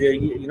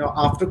BC,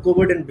 after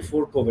COVID and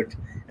before COVID.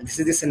 And this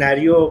is the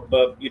scenario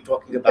you're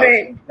talking about.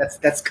 Right.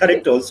 That's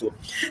correct also.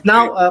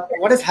 Now,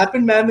 what has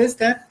happened, ma'am, is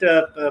that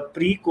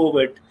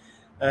pre-COVID,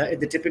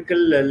 the typical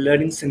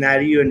learning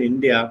scenario in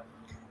India,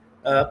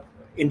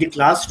 in the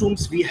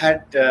classrooms, we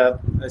had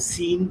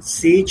seen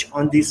Sage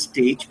on the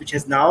stage, which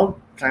has now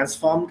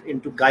transformed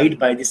into Guide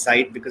by the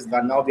side, because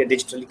now we are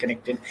digitally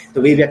connected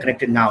the way we are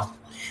connected now.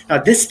 Now,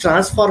 this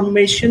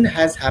transformation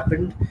has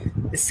happened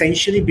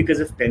essentially because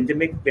of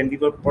pandemic, when we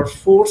were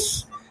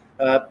perforce,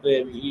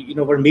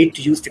 were made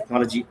to use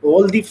technology.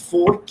 All the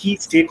four key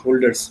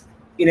stakeholders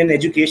in an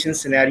education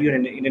scenario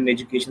and in an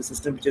education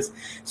system, which is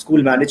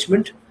school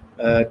management,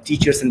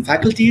 teachers and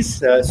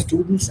faculties,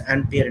 students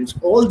and parents.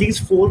 All these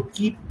four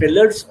key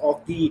pillars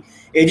of the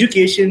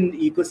education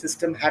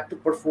ecosystem had to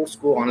perforce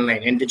go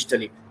online and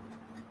digitally.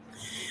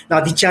 Now,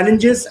 the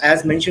challenges,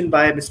 as mentioned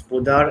by Mr.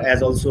 Podar,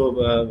 as also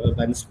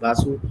by Mr.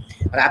 Basu,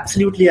 are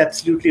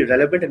absolutely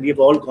relevant, and we have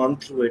all gone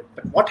through it.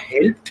 But what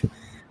helped,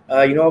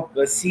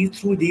 see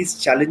through these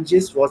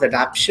challenges was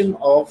adoption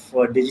of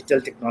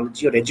digital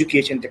technology or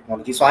education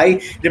technology. So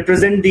I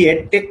represent the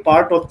EdTech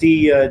part of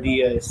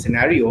the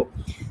scenario.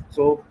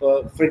 So,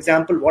 for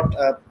example, what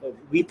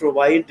we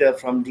provide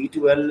from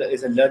D2L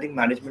is a learning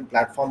management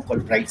platform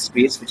called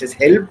Brightspace, which has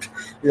helped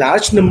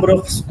large number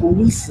of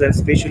schools,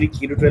 especially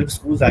K-12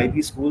 schools,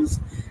 IB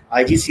schools,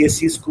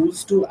 IGCSE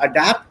schools, to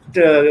adapt,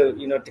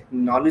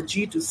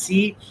 technology to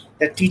see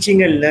that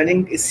teaching and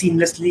learning is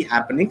seamlessly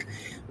happening,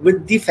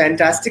 with the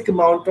fantastic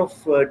amount of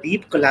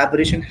deep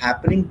collaboration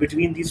happening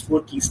between these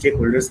four key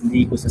stakeholders in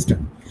the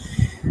ecosystem.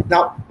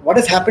 Now, what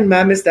has happened,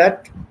 ma'am, is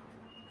that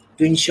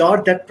to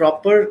ensure that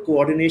proper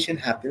coordination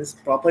happens,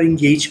 proper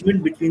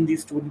engagement between the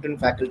student and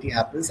faculty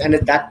happens, and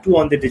that too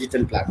on the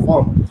digital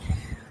platform.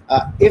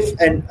 If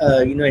an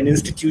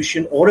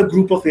institution or a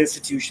group of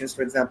institutions,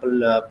 for example,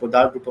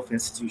 Podar group of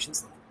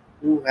institutions,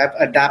 who have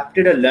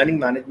adapted a learning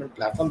management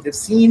platform, they've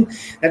seen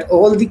that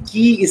all the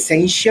key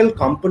essential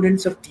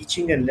components of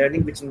teaching and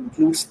learning, which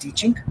includes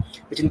teaching,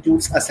 which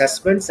includes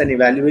assessments and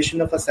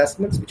evaluation of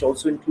assessments, which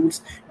also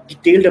includes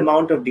detailed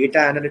amount of data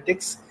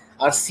analytics,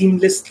 are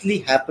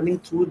seamlessly happening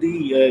through the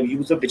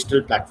use of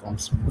digital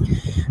platforms.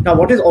 Now,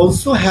 what has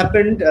also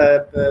happened,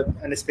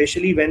 and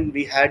especially when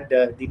we had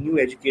the new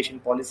education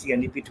policy,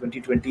 NEP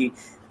 2020,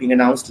 being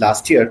announced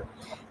last year,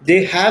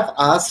 they have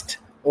asked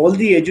all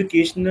the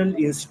educational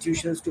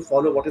institutions to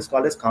follow what is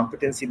called as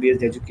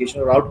competency-based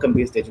education or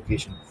outcome-based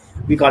education.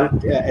 We call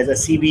it as a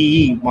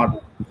CBE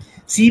model.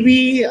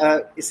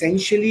 CBE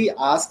essentially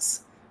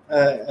asks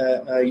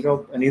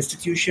an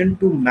institution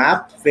to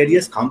map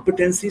various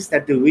competencies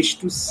that they wish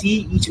to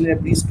see each and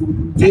every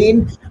student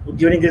gain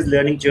during his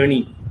learning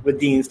journey with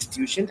the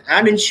institution,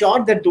 and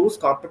ensure that those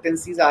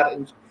competencies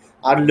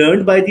are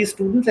learned by these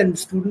students, and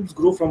students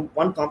grow from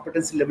one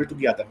competency level to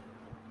the other.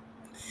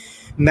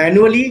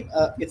 Manually,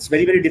 it's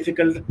very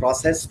difficult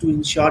process to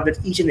ensure that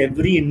each and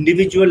every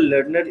individual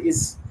learner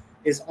is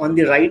on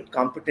the right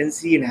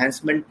competency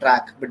enhancement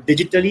track, but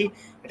digitally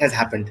it has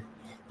happened.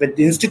 With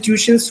the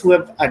institutions who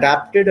have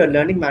adapted a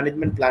learning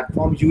management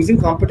platform using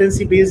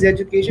competency-based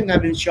education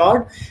have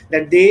ensured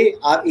that they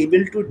are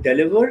able to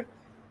deliver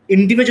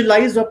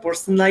individualized or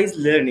personalized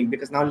learning,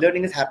 because now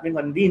learning is happening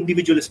on the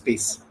individual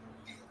space.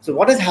 So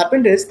what has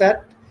happened is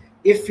that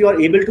if you are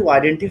able to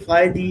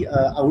identify the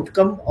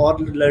outcome or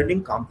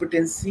learning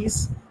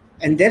competencies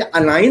and then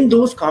align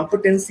those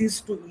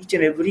competencies to each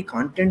and every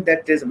content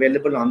that is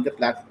available on the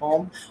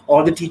platform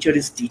or the teacher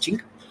is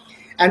teaching,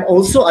 and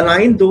also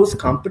align those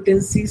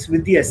competencies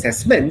with the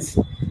assessments,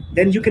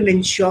 then you can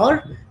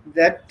ensure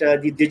that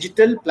the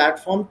digital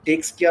platform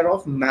takes care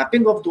of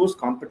mapping of those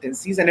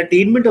competencies and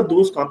attainment of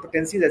those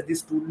competencies as the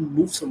student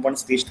moves from one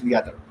stage to the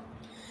other.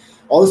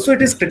 Also,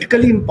 it is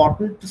critically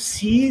important to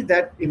see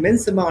that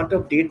immense amount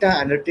of data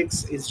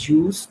analytics is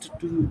used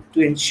to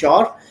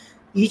ensure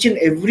each and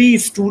every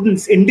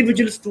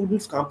individual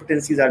student's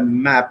competencies are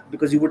mapped,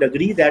 because you would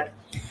agree that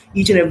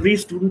each and every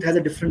student has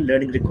a different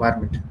learning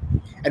requirement.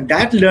 And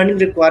that learning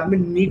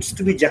requirement needs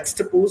to be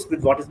juxtaposed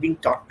with what is being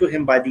taught to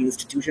him by the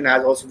institution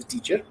as also the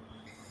teacher.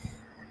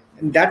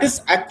 And that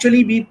is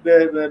actually be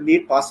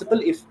made possible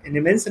if an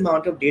immense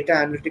amount of data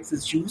analytics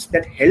is used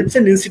that helps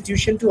an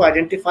institution to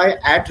identify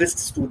at-risk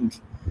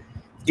students.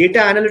 Data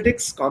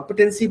analytics,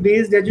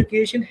 competency-based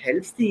education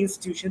helps the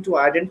institution to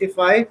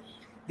identify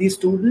the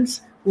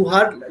students who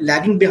are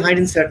lagging behind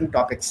in certain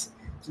topics.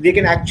 So they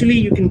can actually,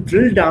 you can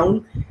drill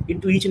down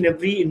into each and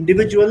every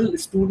individual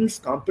student's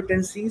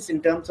competencies in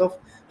terms of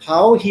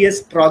how he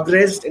has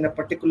progressed in a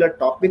particular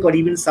topic or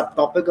even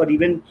subtopic or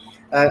even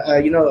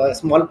a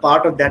small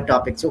part of that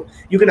topic. So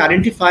you can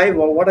identify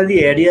what are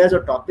the areas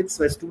or topics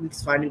where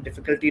students finding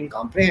difficulty in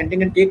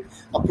comprehending and take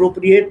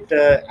appropriate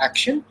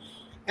action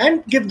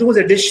and give those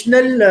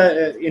additional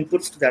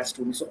inputs to that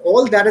student. So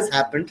all that has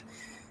happened,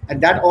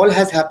 and that all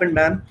has happened,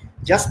 ma'am,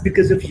 just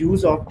because of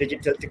use of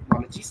digital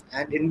technologies.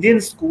 And Indian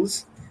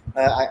schools,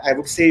 I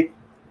would say,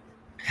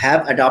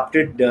 have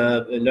adopted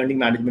learning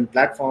management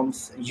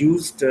platforms,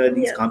 used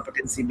these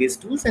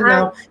competency-based tools, and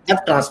now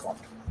have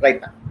transformed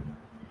right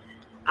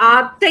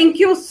now. Thank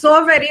you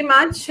so very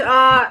much,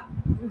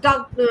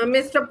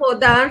 Mr.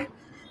 Podar,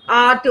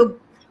 to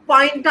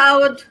point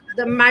out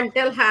the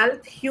mental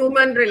health,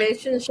 human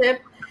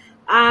relationship.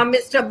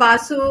 Mr.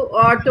 Basu,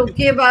 to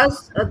give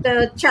us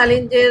the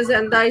challenges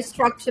and the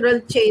structural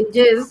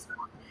changes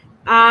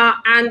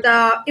and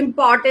the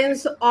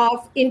importance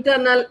of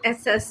internal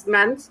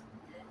assessments.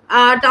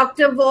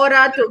 Dr.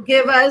 Vohra, to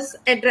give us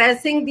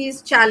addressing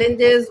these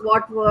challenges,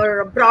 what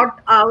were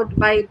brought out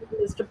by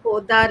Mr.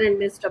 Podar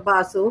and Mr.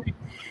 Basu.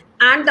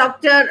 And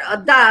Dr.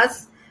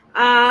 Das,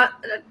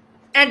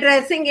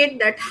 addressing it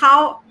that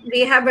how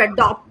we have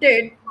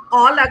adopted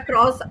all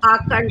across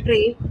our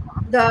country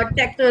the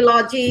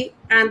technology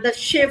and the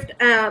shift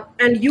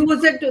and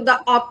use it to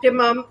the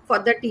optimum for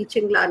the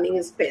teaching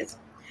learning space.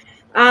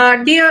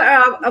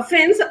 Dear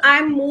friends,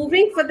 I'm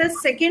moving for the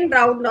second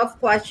round of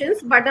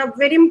questions, but a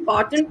very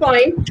important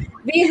point,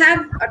 we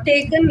have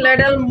taken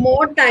little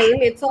more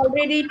time. It's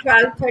already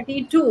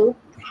 12:32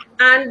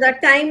 and the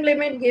time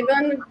limit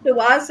given to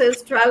us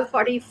is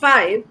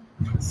 12:45.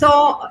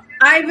 So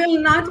I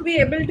will not be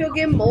able to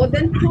give more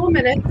than 2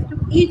 minutes to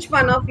each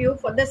one of you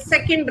for the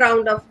second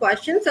round of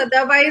questions.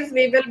 Otherwise,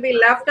 we will be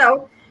left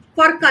out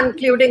for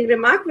concluding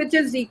remark, which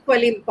is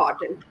equally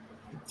important.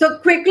 So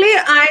quickly,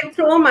 I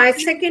throw my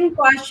second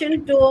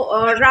question to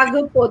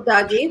Raghav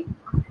Podaji.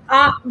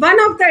 One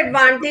of the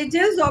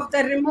advantages of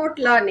the remote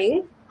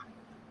learning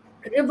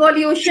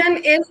revolution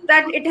is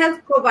that it has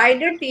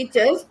provided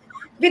teachers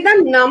with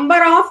a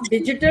number of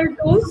digital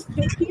tools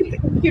to keep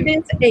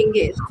students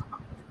engaged.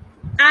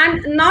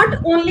 And not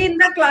only in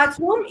the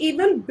classroom,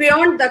 even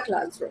beyond the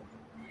classroom.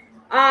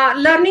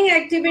 Learning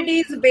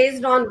activities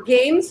based on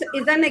games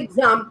is an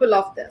example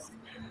of this.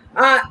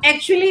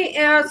 Actually,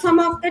 some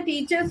of the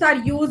teachers are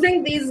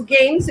using these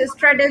games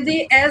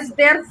strategy as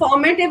their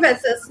formative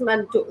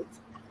assessment tools.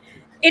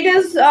 It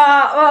is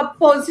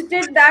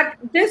posited that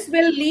this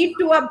will lead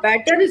to a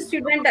better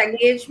student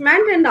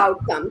engagement and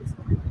outcomes.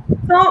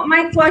 So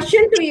my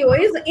question to you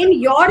is,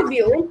 in your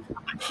view,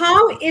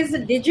 how is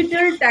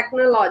digital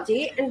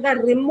technology and the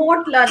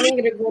remote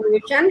learning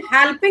revolution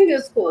helping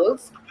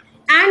schools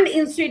and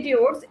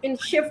institutes in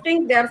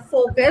shifting their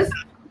focus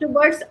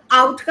towards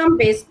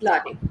outcome-based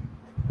learning?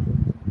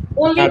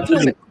 Only Absolutely. 2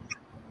 minutes.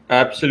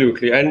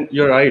 Absolutely. And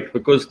you're right,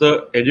 because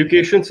the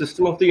education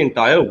system of the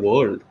entire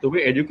world, the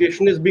way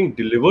education is being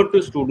delivered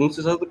to students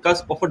is at the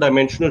cusp of a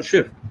dimensional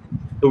shift.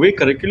 The way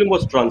curriculum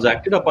was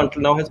transacted up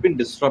until now has been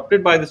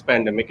disrupted by this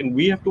pandemic, and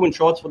we have to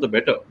ensure it's for the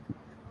better.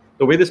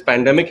 The way this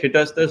pandemic hit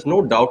us, there's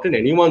no doubt in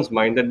anyone's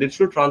mind that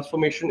digital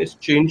transformation is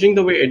changing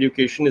the way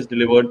education is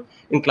delivered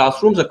in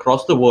classrooms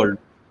across the world.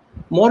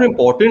 More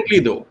importantly,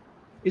 though,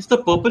 is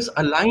the purpose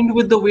aligned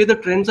with the way the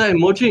trends are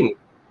emerging?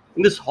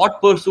 In this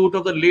hot pursuit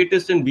of the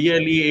latest in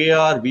BLE,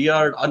 AR,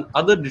 VR, and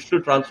other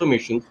digital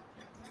transformations,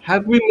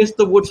 have we missed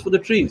the woods for the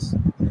trees?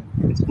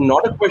 It's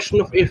not a question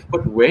of if,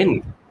 but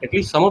when. At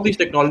least some of these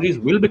technologies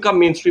will become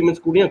mainstream in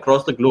schooling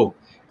across the globe.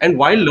 And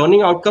while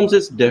learning outcomes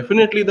is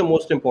definitely the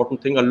most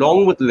important thing,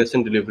 along with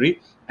lesson delivery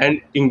and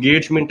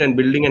engagement and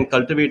building and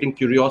cultivating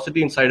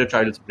curiosity inside a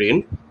child's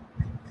brain,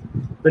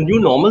 the new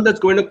normal that's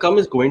going to come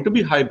is going to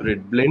be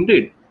hybrid,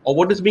 blended, or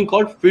what is being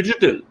called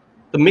phygital,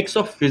 the mix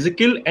of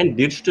physical and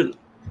digital.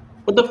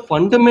 But the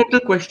fundamental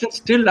question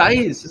still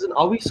lies, is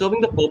are we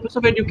serving the purpose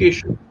of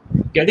education,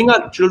 getting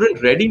our children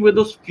ready with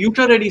those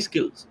future-ready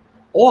skills?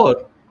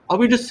 Or are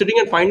we just sitting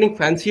and finding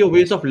fancier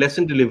ways of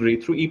lesson delivery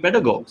through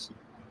e-pedagogues?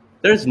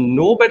 There is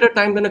no better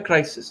time than a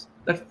crisis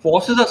that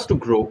forces us to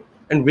grow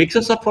and wakes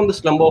us up from the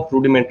slumber of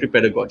rudimentary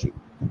pedagogy.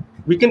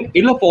 We can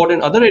ill afford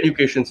another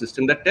education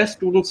system that tests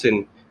students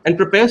in and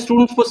prepares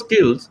students for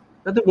skills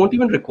that they won't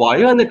even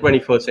require in their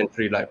 21st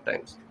century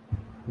lifetimes.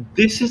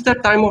 This is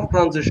that time of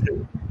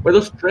transition where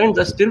those trends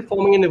are still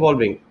forming and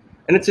evolving.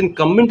 And it's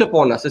incumbent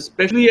upon us,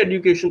 especially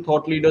education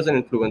thought leaders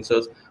and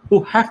influencers,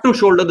 who have to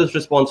shoulder this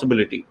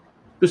responsibility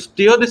to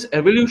steer this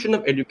evolution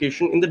of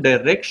education in the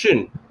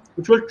direction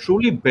which will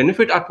truly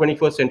benefit our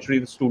 21st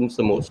century students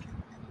the most.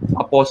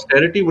 our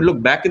posterity will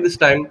look back at this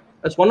time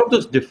as one of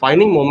those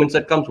defining moments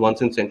that comes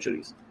once in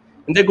centuries.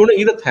 And they're going to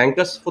either thank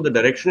us for the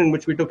direction in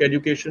which we took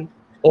education,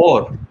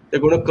 or they're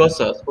going to curse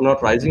us for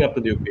not rising up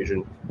to the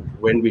occasion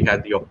when we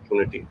had the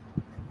opportunity.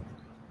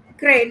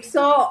 Great.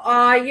 So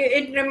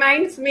it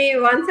reminds me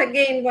once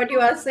again, what you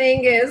are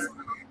saying is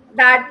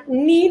that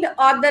need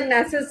or the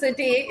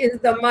necessity is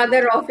the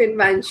mother of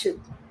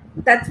invention.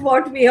 That's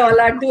what we all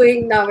are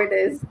doing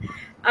nowadays.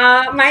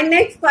 My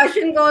next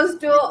question goes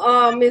to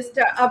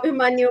Mr.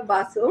 Abhimanyu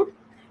Basu.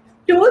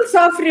 Tools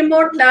of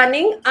remote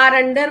learning are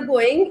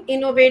undergoing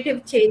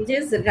innovative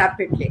changes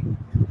rapidly.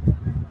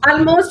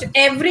 Almost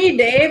every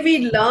day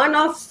we learn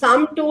of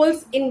some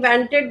tools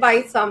invented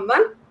by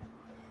someone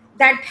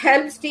that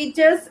helps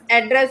teachers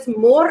address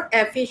more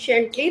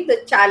efficiently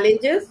the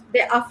challenges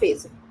they are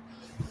facing.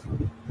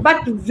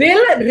 But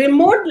will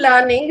remote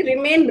learning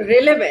remain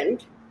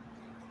relevant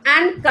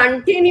and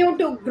continue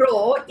to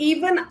grow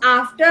even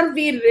after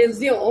we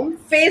resume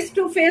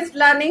face-to-face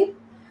learning?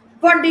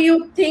 What do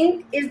you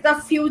think is the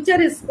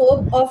future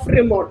scope of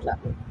remote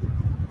learning?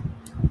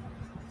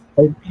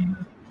 I feel,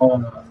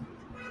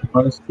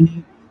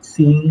 honestly,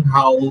 seeing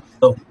how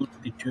the whole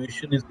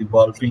situation is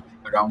evolving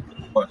around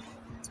the world,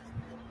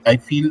 I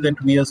feel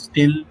that we are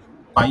still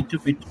quite a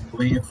bit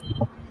away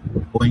from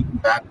going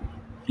back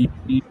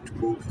completely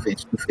to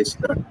face-to-face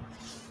learning.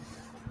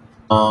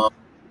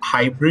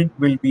 Hybrid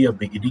will be a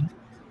beginning,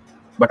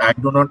 but I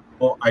do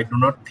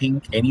not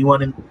think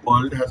anyone in the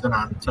world has an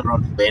answer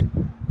on when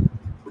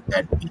would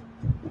that be.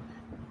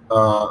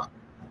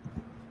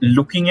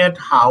 Looking at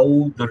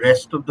how the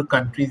rest of the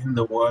countries in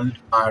the world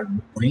are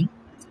moving,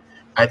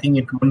 I think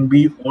it wouldn't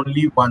be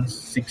only once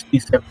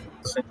 67% of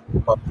the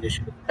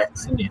population is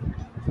vaccinated.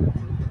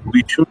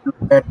 We should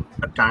look at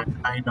a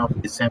timeline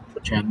of December,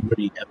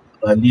 January at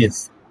the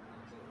earliest,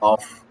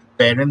 of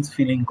parents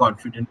feeling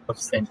confident of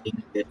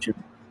sending their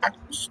children back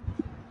to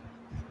school,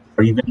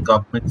 or even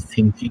governments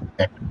thinking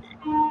that way.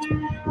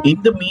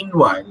 In the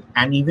meanwhile,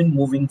 and even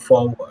moving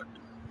forward,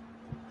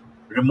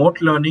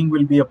 remote learning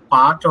will be a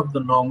part of the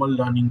normal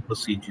learning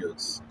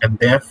procedures. And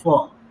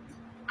therefore,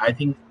 I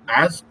think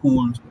as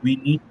schools, we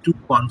need to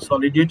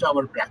consolidate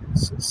our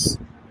practices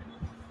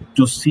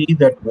to see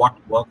that what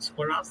works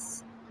for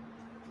us,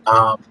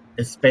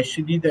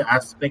 especially the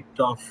aspect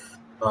of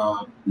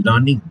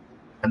learning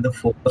and the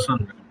focus on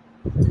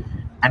learning.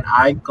 And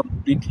I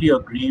completely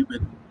agree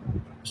with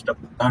Mr.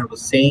 Podar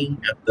was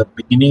saying at the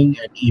beginning,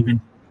 and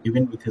even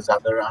with his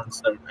other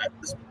answer at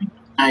this point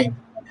of time,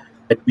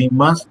 that we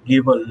must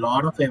give a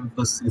lot of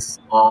emphasis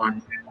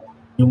on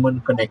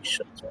human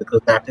connections, because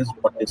that is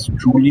what is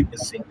truly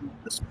missing in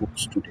the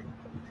schools today.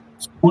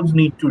 Schools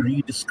need to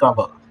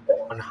rediscover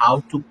on how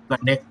to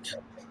connect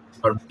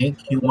or make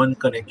human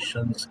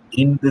connections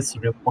in this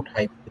remote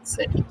hybrid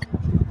setting,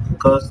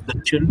 because the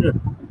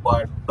children who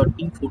are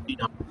 13, 14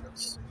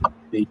 hours up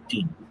to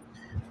 18,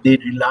 they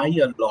rely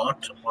a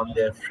lot on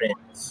their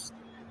friends.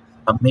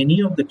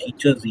 Many of the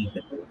teachers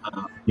even,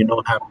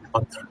 have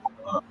gone through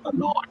a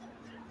lot.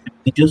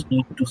 We just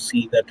need to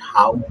see that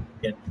how we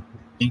can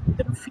make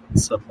them feel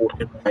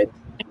supported by the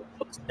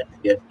networks that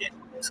they are getting.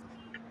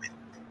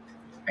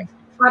 Thank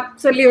you.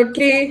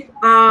 Absolutely,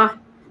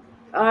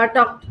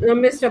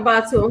 Mr.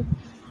 Basu.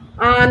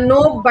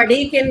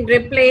 Nobody can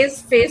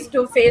replace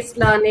face-to-face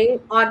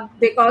learning, or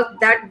because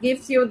that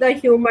gives you the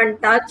human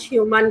touch,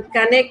 human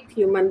connect,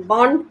 human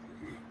bond.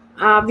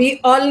 We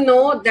all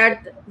know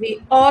that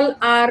we all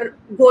are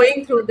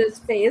going through this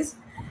phase,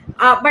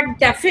 but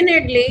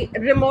definitely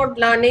remote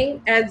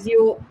learning, as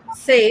you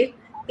say,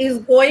 is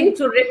going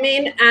to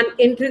remain an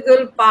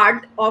integral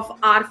part of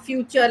our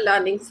future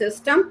learning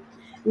system.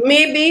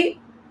 Maybe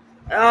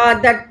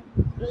that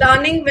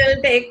learning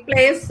will take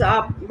place,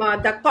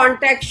 the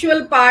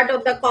contextual part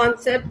of the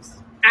concepts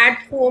at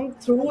home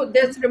through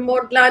this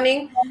remote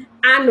learning,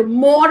 and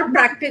more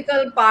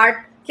practical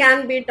part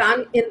can be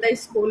done in the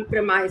school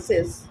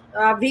premises.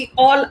 We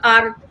all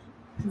are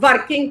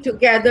working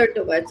together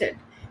towards it.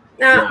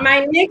 Now,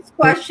 my next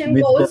question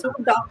goes to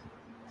Dr.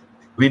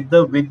 With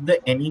the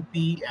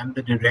NEP and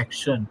the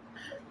direction,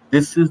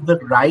 this is the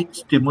right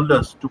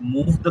stimulus to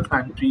move the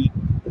country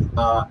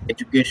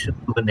education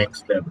to the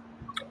next level.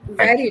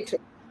 Very true.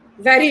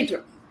 Very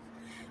true.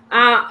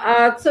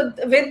 So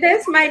with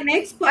this, my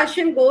next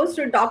question goes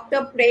to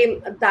Dr.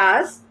 Prem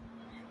Das.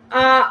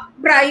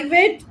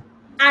 Private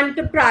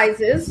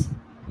enterprises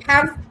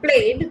have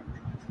played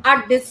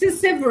a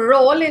decisive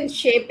role in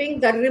shaping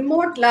the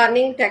remote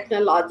learning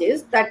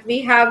technologies that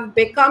we have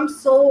become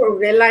so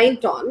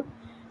reliant on.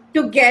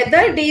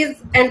 Together,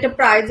 these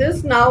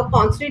enterprises now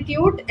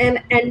constitute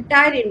an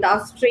entire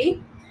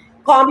industry,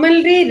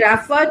 commonly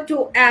referred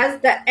to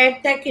as the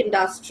EdTech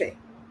industry.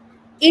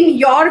 In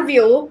your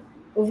view,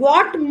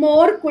 what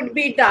more could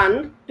be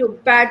done to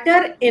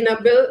better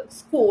enable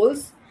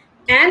schools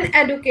and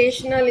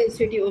educational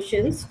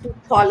institutions to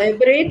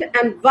collaborate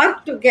and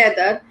work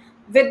together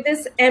with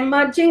this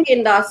emerging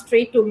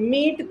industry to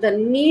meet the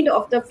need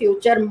of the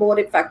future more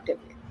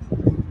effectively?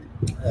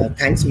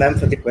 Thanks, ma'am,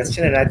 for the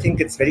question. And I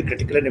think it's very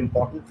critical and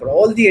important for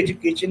all the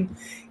education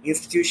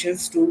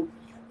institutions to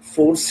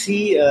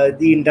foresee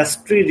the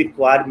industry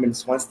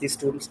requirements once the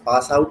students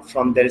pass out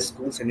from their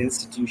schools and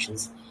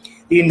institutions.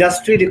 The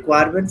industry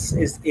requirements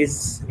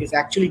is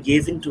actually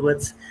gazing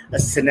towards a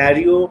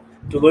scenario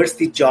towards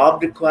the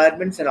job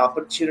requirements and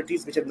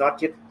opportunities which have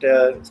not yet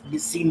been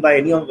seen by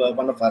any of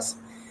one of us.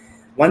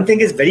 One thing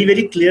is very,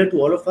 very clear to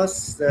all of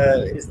us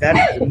is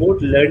that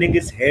remote learning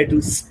is here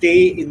to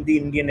stay in the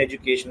Indian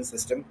education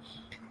system.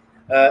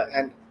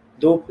 And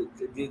though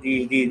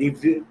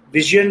the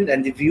vision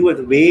and the view and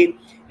the way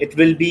it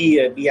will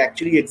be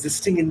actually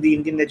existing in the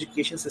Indian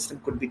education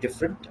system could be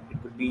different.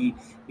 It could be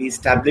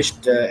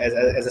established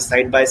as a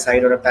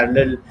side-by-side or a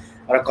parallel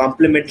or a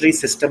complementary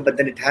system, but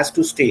then it has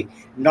to stay,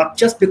 not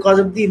just because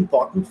of the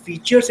important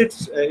features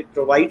it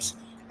provides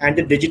and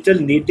the digital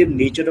native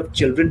nature of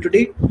children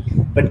today,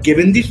 but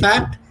given the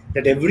fact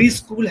that every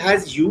school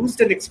has used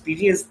and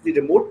experienced the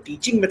remote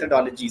teaching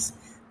methodologies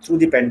through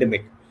the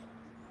pandemic.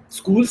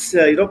 Schools,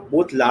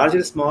 both large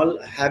and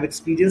small, have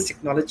experienced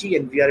technology,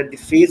 and we are at the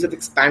phase of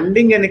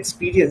expanding an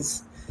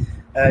experience,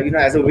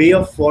 as a way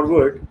of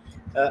forward,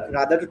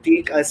 rather to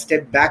take a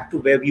step back to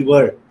where we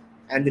were.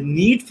 And the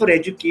need for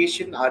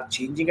education are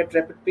changing at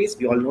rapid pace.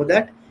 We all know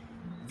that.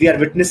 We are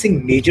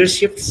witnessing major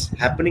shifts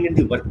happening in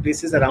the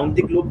workplaces around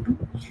the globe too.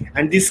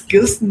 And the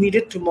skills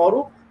needed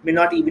tomorrow may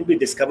not even be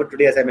discovered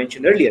today, as I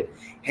mentioned earlier.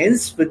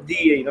 Hence, with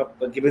the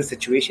given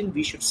situation,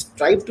 we should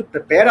strive to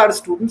prepare our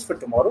students for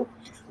tomorrow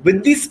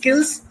with the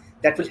skills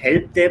that will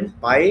help them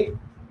by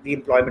the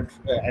employment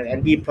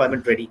and be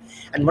employment ready.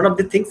 And one of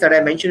the things that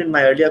I mentioned in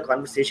my earlier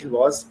conversation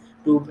was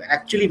to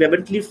actually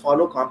vehemently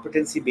follow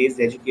competency-based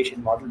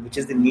education model, which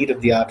is the need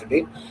of the hour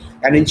today,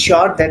 and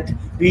ensure that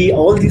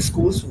all these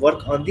schools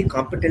work on the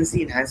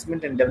competency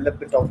enhancement and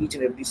development of each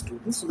and every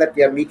student, so that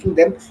we are making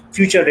them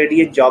future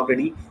ready and job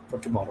ready for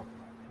tomorrow.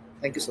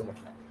 Thank you so much.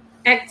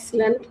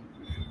 Excellent.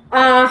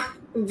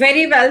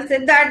 Very well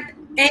said. That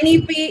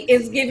NEP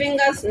is giving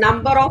us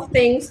number of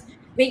things.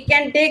 We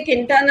can take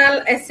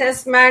internal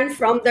assessment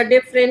from the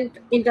different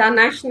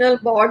international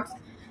boards.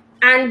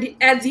 And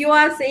as you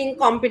are saying,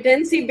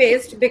 competency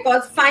based,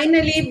 because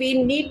finally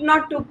we need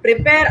not to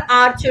prepare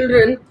our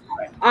children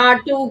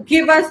to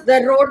give us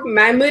the rote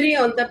memory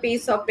on the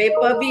piece of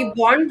paper. We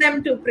want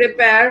them to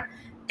prepare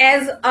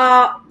as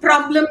a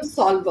problem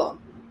solver.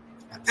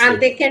 Absolutely.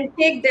 And they can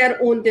take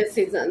their own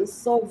decisions.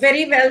 So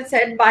very well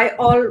said by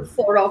all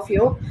four of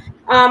you.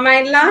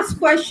 My last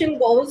question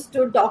goes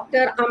to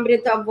Dr.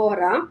 Amrita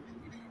Vohra.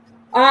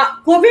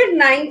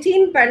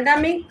 COVID-19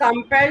 pandemic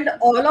compelled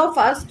all of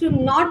us to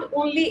not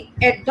only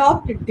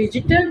adopt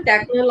digital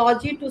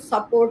technology to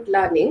support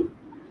learning,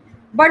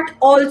 but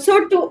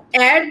also to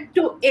add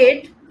to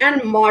it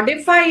and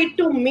modify it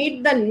to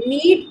meet the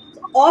needs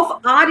of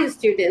our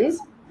students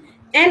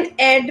and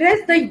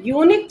address the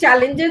unique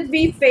challenges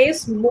we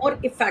face more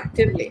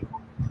effectively.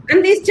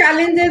 And these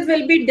challenges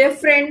will be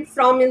different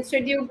from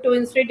institute to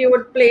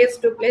institute, place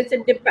to place,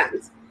 it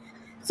depends.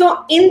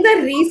 So in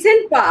the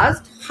recent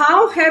past,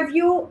 how have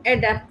you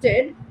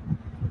adapted,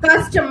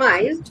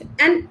 customized,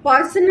 and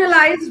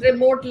personalized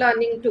remote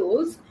learning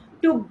tools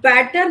to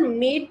better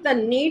meet the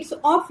needs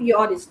of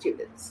your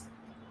students?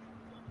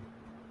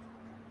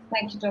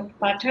 Thank you, Dr.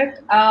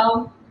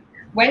 Pathak.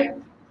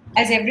 Well,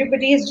 as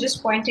everybody has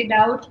just pointed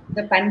out,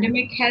 the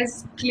pandemic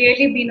has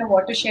clearly been a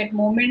watershed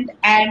moment,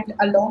 and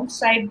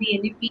alongside the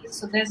NEP,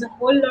 so there's a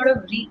whole lot of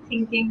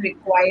rethinking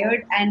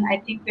required, and I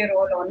think we're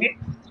all on it.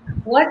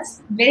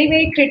 What's very,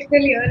 very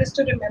critical here is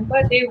to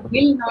remember there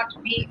will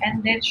not be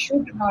and there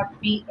should not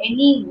be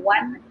any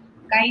one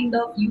kind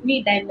of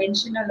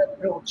unidimensional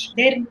approach.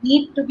 There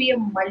need to be a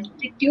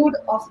multitude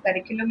of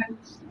curriculum, and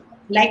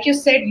like you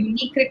said,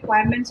 unique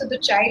requirements of the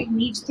child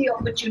needs the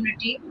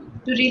opportunity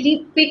to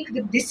really pick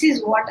this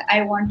is what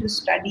I want to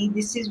study,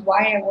 this is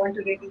why I want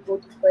to really go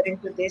deeper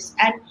into this.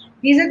 And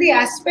these are the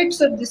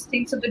aspects of this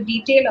thing, so the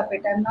detail of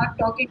it. I'm not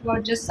talking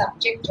about just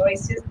subject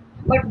choices,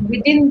 but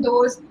within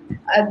those,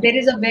 there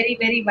is a very,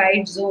 very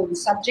wide zone.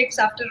 Subjects,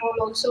 after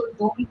all, also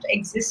don't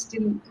exist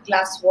in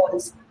glass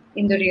walls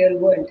in the real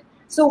world.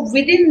 So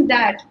within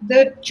that,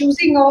 the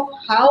choosing of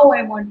how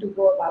I want to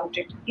go about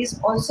it is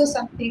also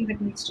something that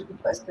needs to be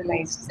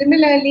personalized.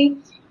 Similarly,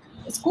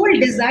 school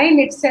design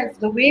itself,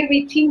 the way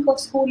we think of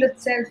school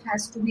itself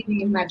has to be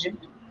reimagined.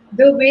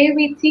 The way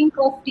we think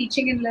of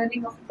teaching and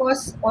learning, of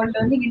course, or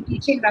learning and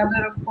teaching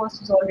rather, of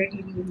course, is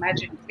already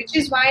reimagined, which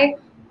is why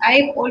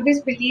I've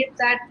always believed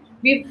that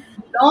we've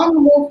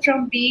long moved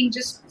from being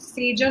just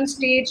sage on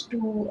stage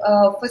to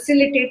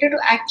facilitator to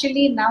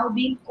actually now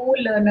being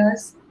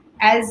co-learners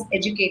as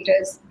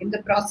educators in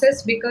the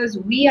process, because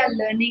we are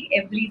learning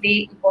every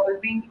day,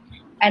 evolving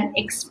and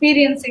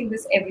experiencing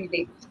this every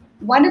day.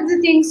 One of the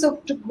things, so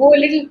to go a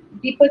little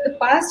deeper in the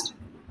past,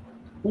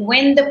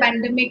 when the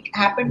pandemic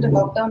happened, the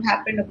lockdown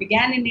happened or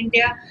began in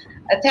India,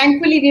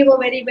 thankfully we were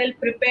very well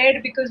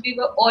prepared because we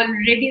were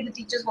already, the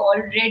teachers were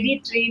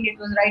already trained, it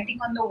was writing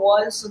on the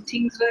walls, so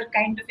things were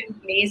kind of in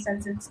place.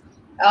 And since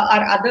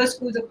our other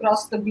schools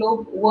across the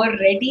globe were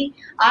ready,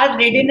 our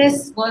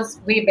readiness was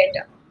way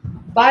better.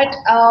 But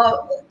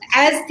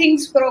as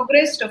things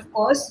progressed, of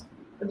course,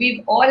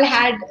 we've all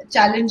had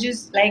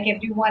challenges like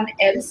everyone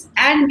else,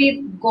 and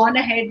we've gone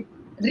ahead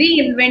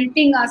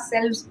reinventing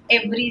ourselves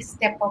every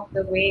step of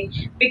the way,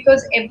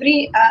 because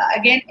every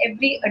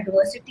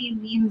adversity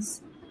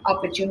means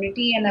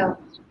opportunity,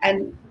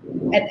 and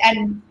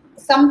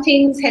some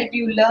things help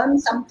you learn,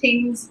 some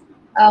things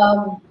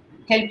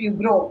help you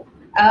grow.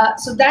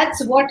 So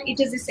that's what it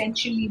has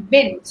essentially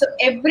been. So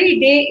every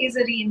day is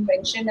a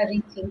reinvention, a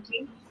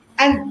rethinking,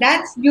 and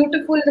that's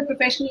beautiful. The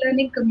professional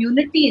learning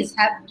communities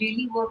have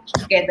really worked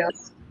together.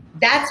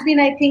 That's been,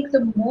 I think,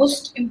 the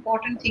most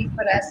important thing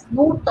for us.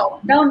 No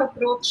top-down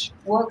approach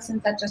works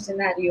in such a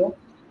scenario.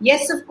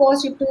 Yes, of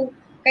course, you have to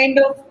kind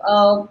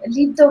of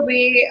lead the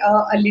way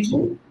a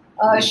little,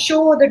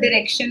 show the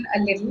direction a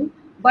little,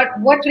 but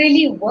what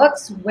really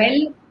works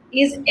well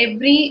is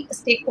every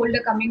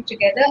stakeholder coming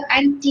together,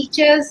 and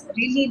teachers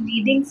really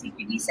leading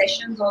CPD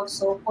sessions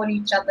also for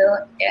each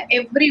other,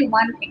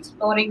 everyone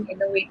exploring,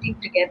 innovating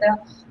together.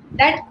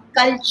 That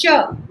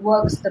culture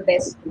works the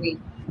best way.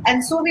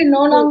 And so we're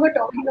no longer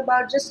talking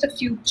about just a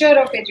future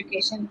of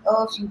education,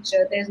 a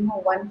future. There's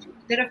no one future.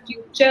 There are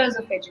futures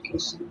of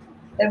education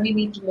that we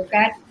need to look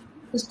at.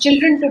 Because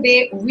children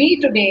today, we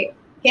today,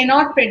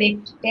 cannot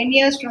predict 10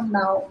 years from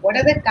now what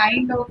are the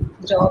kind of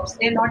jobs.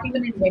 They're not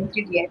even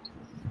invented yet.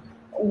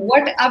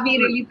 What are we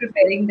really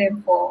preparing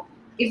them for?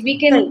 If we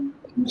can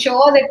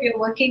ensure that we're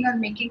working on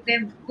making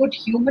them good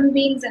human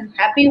beings and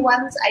happy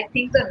ones, I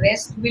think the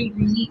rest will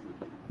really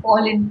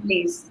fall in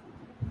place.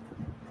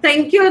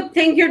 Thank you,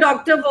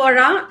 Dr.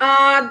 Vohra.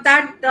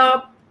 That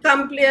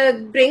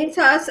brings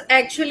us,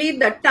 actually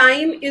the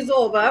time is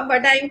over,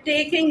 but I'm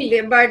taking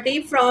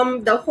liberty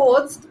from the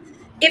host.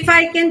 If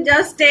I can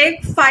just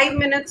take 5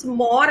 minutes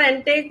more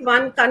and take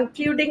one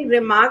concluding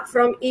remark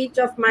from each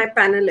of my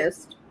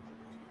panelists.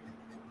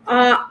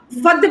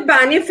 For the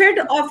benefit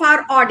of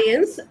our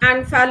audience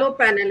and fellow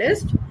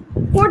panelists,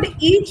 could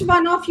each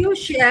one of you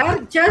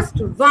share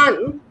just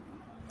one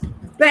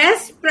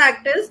best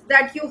practice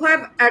that you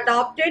have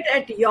adopted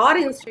at your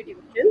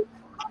institution,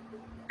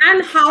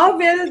 and how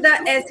will the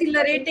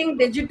accelerating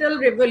digital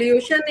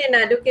revolution in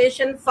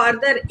education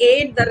further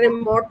aid the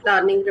remote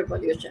learning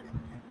revolution?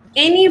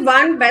 Any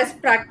one best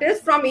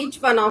practice from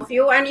each one of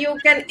you, and you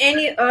can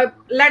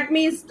let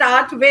me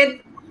start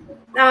with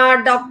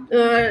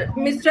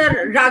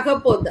Mr.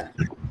 Raghav Podar.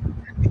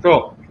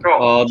 Sure.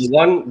 The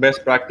one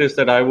best practice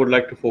that I would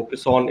like to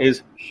focus on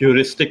is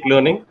heuristic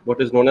learning, what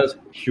is known as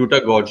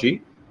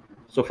heutagogy.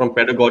 So from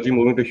pedagogy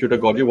moving to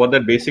heutagogy, what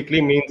that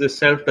basically means is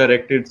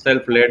self-directed,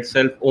 self-led,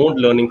 self-owned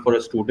learning for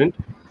a student,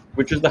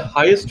 which is the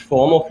highest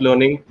form of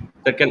learning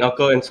that can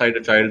occur inside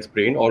a child's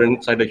brain or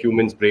inside a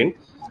human's brain,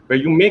 where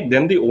you make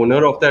them the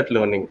owner of that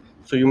learning.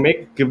 So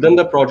you give them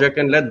the project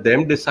and let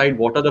them decide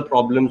what are the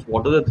problems,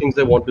 what are the things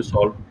they want to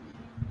solve,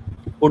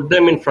 put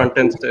them in front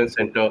and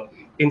center,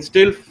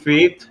 instill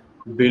faith,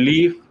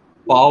 belief,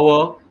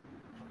 power,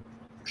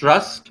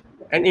 trust,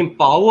 and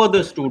empower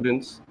the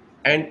students.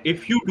 And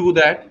if you do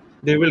that,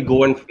 they will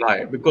go and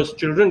fly, because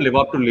children live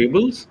up to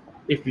labels.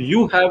 If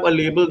you have a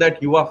label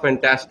that you are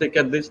fantastic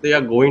at this, they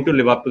are going to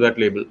live up to that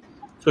label.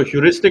 So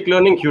heuristic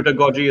learning,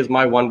 heutagogy is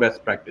my one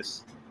best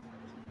practice.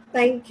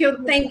 Thank you,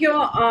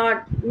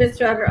 Mr.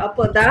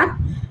 Podar.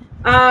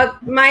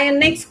 My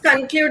next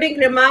concluding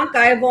remark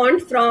I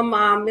want from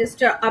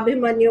Mr.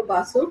 Abhimanyu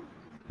Basu.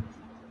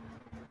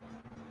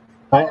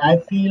 I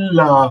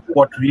feel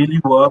what really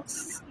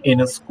works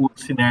in a school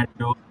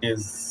scenario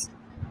is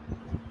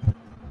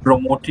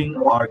promoting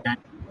organic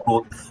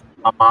growth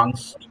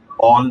amongst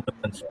all the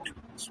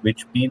constituents,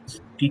 which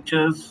means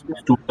teachers,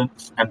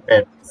 students, and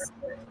parents.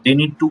 They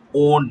need to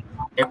own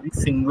every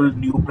single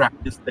new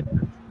practice that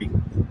they're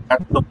doing.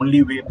 That's the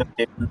only way that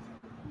they will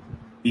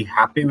be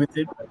happy with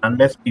it.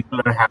 Unless people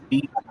are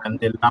happy and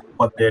they love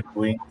what they're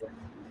doing,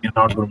 you're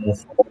not going to move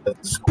forward as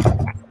a school.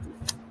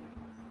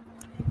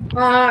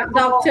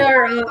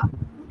 Dr.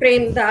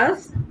 Prem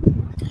Das.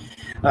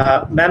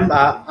 Ma'am,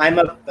 I'm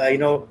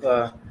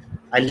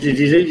I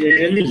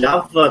really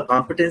love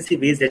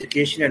competency-based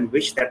education and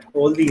wish that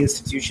all the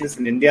institutions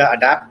in India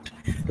adapt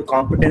to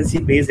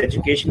competency-based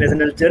education as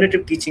an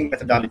alternative teaching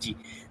methodology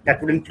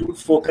that would include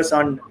focus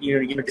on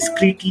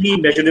discretely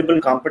measurable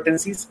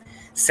competencies,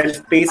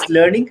 self-paced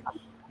learning,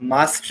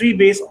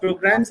 mastery-based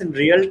programs, and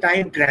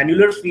real-time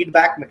granular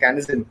feedback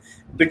mechanism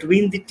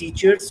between the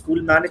teachers,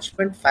 school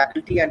management,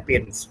 faculty, and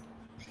parents.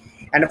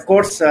 And of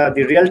course,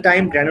 the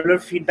real-time granular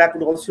feedback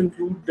would also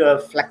include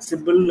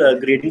flexible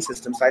grading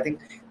systems. So I think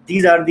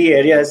these are the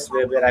areas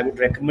where I would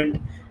recommend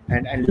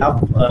and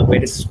love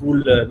various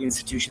school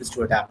institutions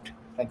to adapt.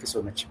 Thank you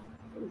so much.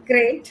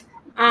 Great.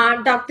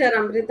 Dr.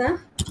 Amrita.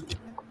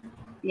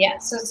 Yeah,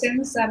 so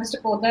since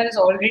Mr. Podar has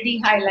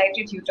already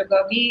highlighted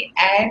heutagogy,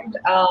 and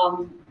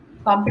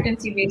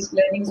competency-based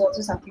learning is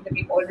also something that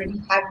we already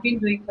have been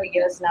doing for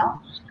years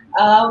now,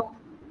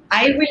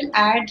 I will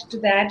add to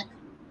that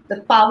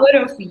the power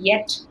of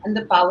yet and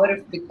the power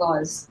of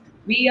because.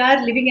 We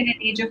are living in an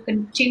age of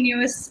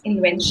continuous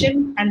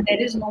invention, and there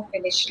is no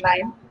finish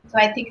line. So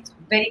I think it's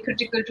very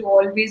critical to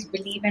always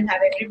believe and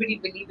have everybody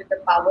believe in the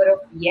power of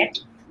yet.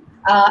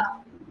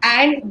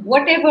 And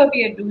whatever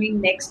we are doing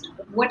next,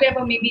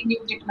 whatever maybe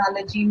new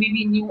technology,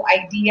 maybe new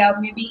idea,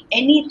 maybe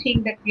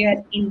anything that we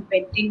are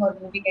inventing or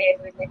moving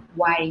ahead with, like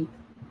why?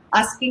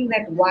 Asking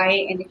that why,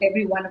 and if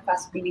every one of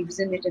us believes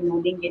in it and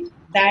owning it,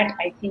 that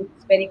I think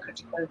is very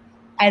critical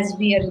as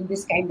we are in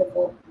this kind of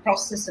a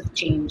process of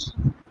change,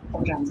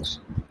 of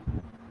transition.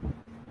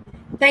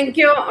 Thank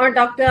you,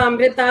 Dr.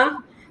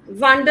 Amrita.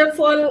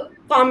 Wonderful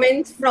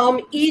comments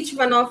from each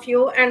one of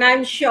you, and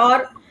I'm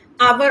sure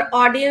our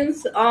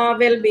audience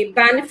will be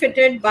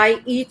benefited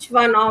by each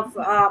one of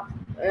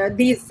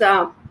these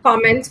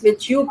comments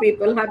which you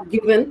people have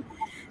given,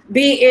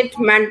 be it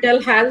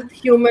mental health,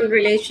 human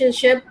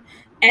relationship,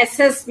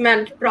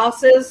 assessment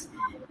process,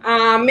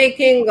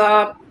 making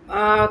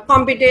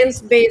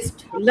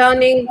competence-based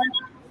learning,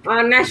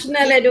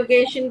 national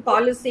education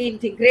policy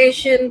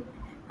integration,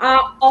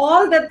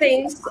 all the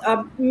things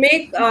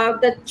make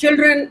the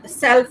children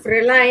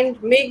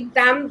self-reliant, make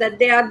them that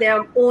they are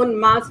their own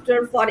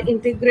master for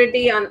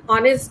integrity and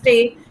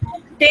honesty,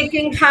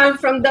 taking help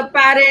from the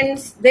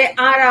parents. They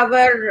are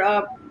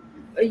our,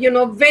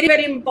 very,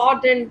 very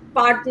important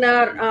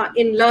partner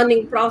in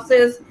learning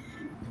process.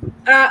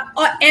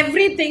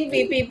 Everything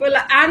we people,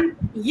 and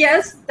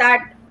yes,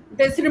 that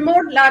this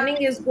remote learning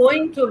is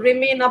going to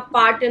remain a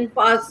part and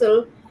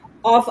parcel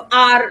of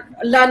our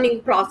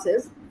learning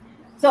process.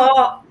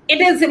 So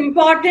it is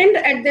important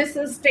at this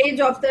stage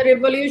of the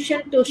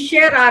revolution to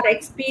share our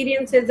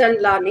experiences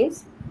and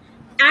learnings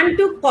and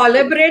to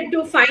collaborate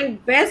to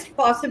find best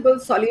possible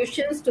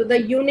solutions to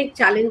the unique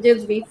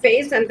challenges we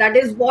face. And that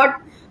is what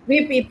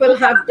we people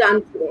have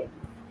done today.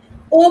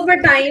 Over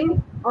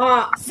time,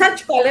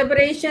 such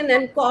collaboration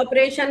and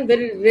cooperation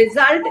will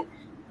result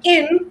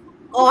in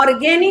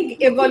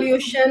organic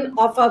evolution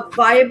of a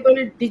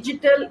viable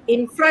digital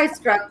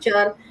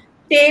infrastructure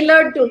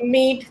tailored to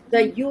meet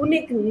the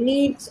unique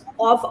needs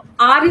of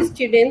our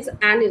students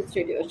and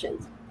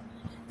institutions.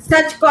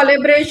 Such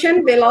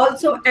collaboration will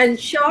also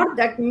ensure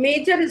that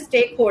major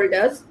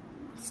stakeholders,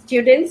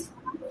 students,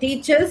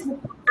 teachers,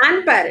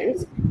 and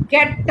parents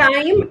get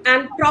time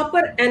and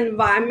proper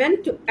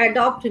environment to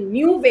adopt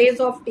new ways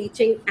of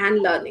teaching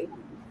and learning.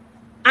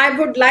 I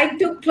would like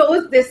to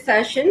close this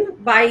session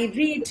by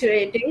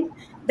reiterating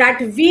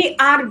that we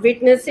are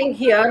witnessing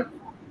here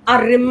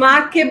a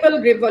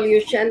remarkable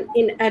revolution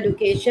in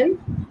education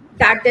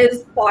that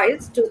is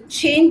poised to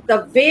change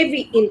the way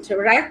we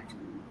interact,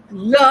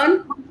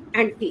 learn,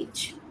 and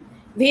teach.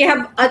 We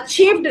have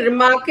achieved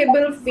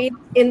remarkable feats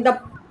in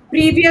the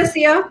previous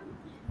year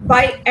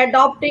by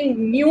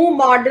adopting new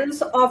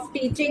models of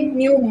teaching,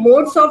 new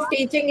modes of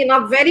teaching in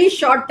a very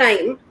short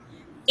time,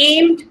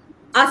 aimed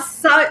at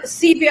a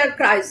severe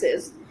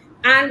crisis.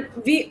 And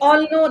we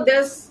all know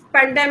this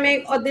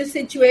pandemic or this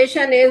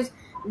situation is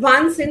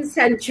once in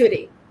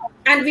century.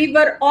 And we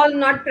were all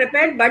not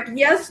prepared, but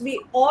yes, we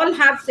all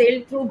have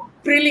sailed through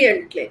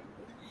brilliantly.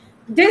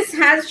 This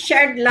has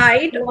shed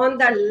light on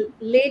the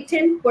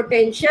latent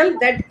potential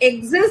that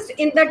exists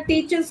in the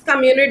teachers'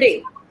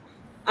 community.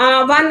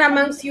 One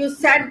amongst you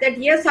said that,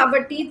 yes,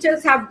 our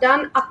teachers have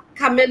done a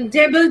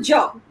commendable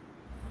job.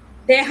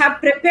 They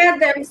have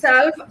prepared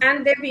themselves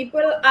and the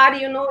people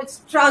are,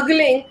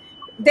 struggling.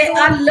 They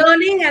are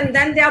learning and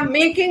then they are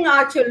making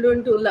our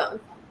children to learn.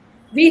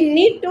 We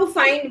need to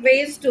find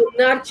ways to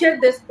nurture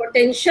this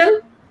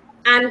potential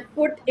and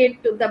put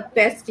it to the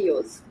best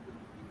use.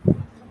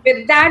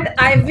 With that,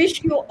 I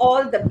wish you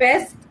all the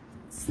best.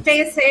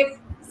 Stay safe,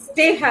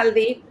 stay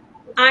healthy.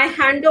 I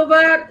hand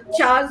over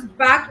Charles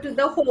back to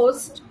the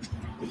host.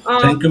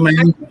 Thank you,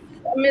 ma'am.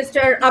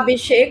 Mr.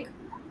 Abhishek.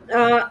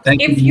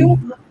 If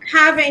you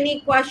have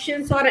any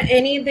questions or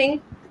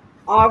anything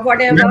or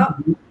whatever,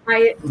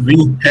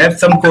 we have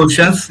some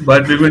questions,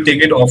 but we will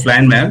take it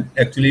offline, ma'am.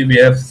 Actually, we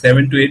have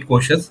 7 to 8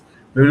 questions.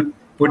 We will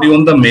put you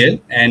on the mail,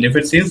 and if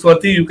it seems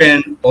worthy,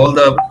 all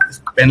the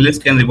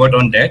panelists can revert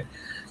on that.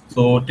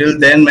 So till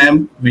then,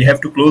 ma'am, we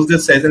have to close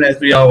this session as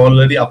we are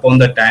already up on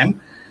the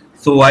time.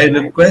 So I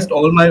request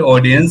all my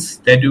audience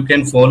that you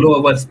can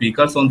follow our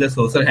speakers on their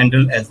social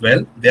handle as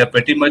well. They are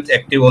pretty much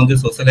active on the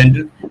social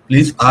handle.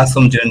 Please ask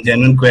some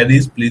genuine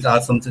queries. Please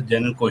ask some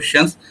genuine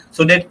questions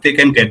so that they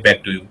can get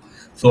back to you.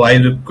 So I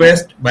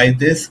request by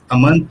this,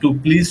 Aman, to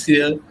please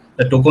share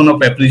the token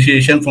of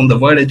appreciation from the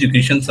World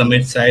Education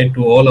Summit side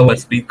to all our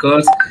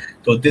speakers.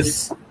 So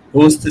this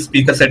host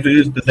speaker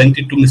certificate is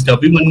presented to Mr.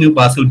 Abhimanyu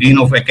Basu, Dean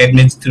of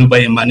Academics,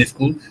 Dhirubhai Ambani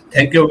School.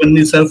 Thank you,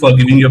 Abhimanyu sir, for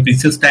giving your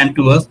precious time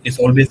to us. It's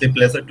always a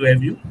pleasure to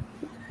have you.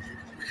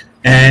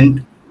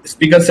 And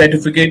speaker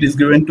certificate is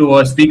given to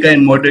our speaker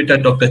and moderator,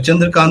 Dr.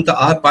 Chandrakanta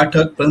R.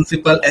 Pathak,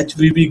 Principal,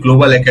 HVB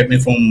Global Academy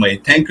from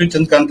Mumbai. Thank you,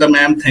 Chandrakanta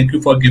ma'am. Thank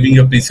you for giving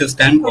your precious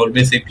time.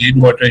 Always a clean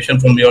moderation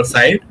from your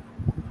side.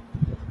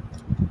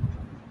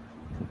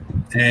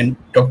 And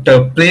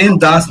Dr. Prem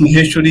Das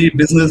Maheshwari,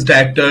 Business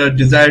Director,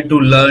 Desire to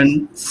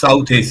Learn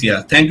South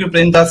Asia. Thank you,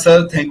 Prem Das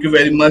sir. Thank you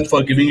very much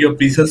for giving your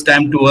precious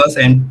time to us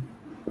and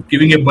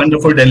giving a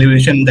wonderful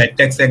deliveration in that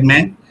tech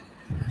segment.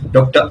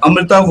 Dr.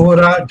 Amrita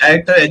Vohra,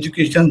 Director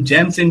Education,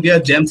 GEMS India,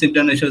 GEMS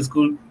International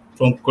School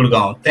from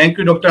Gurgaon. Thank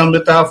you, Dr.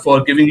 Amrita,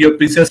 for giving your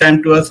precious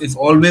time to us. It's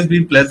always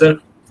been a pleasure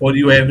for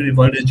you every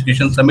World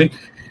Education Summit.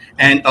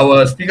 And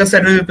our speaker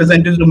set will be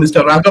presented to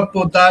Mr. Raghav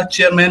Podar,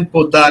 Chairman,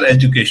 Podar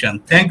Education.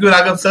 Thank you,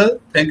 Raghav, sir.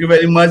 Thank you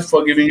very much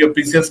for giving your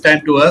precious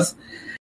time to us.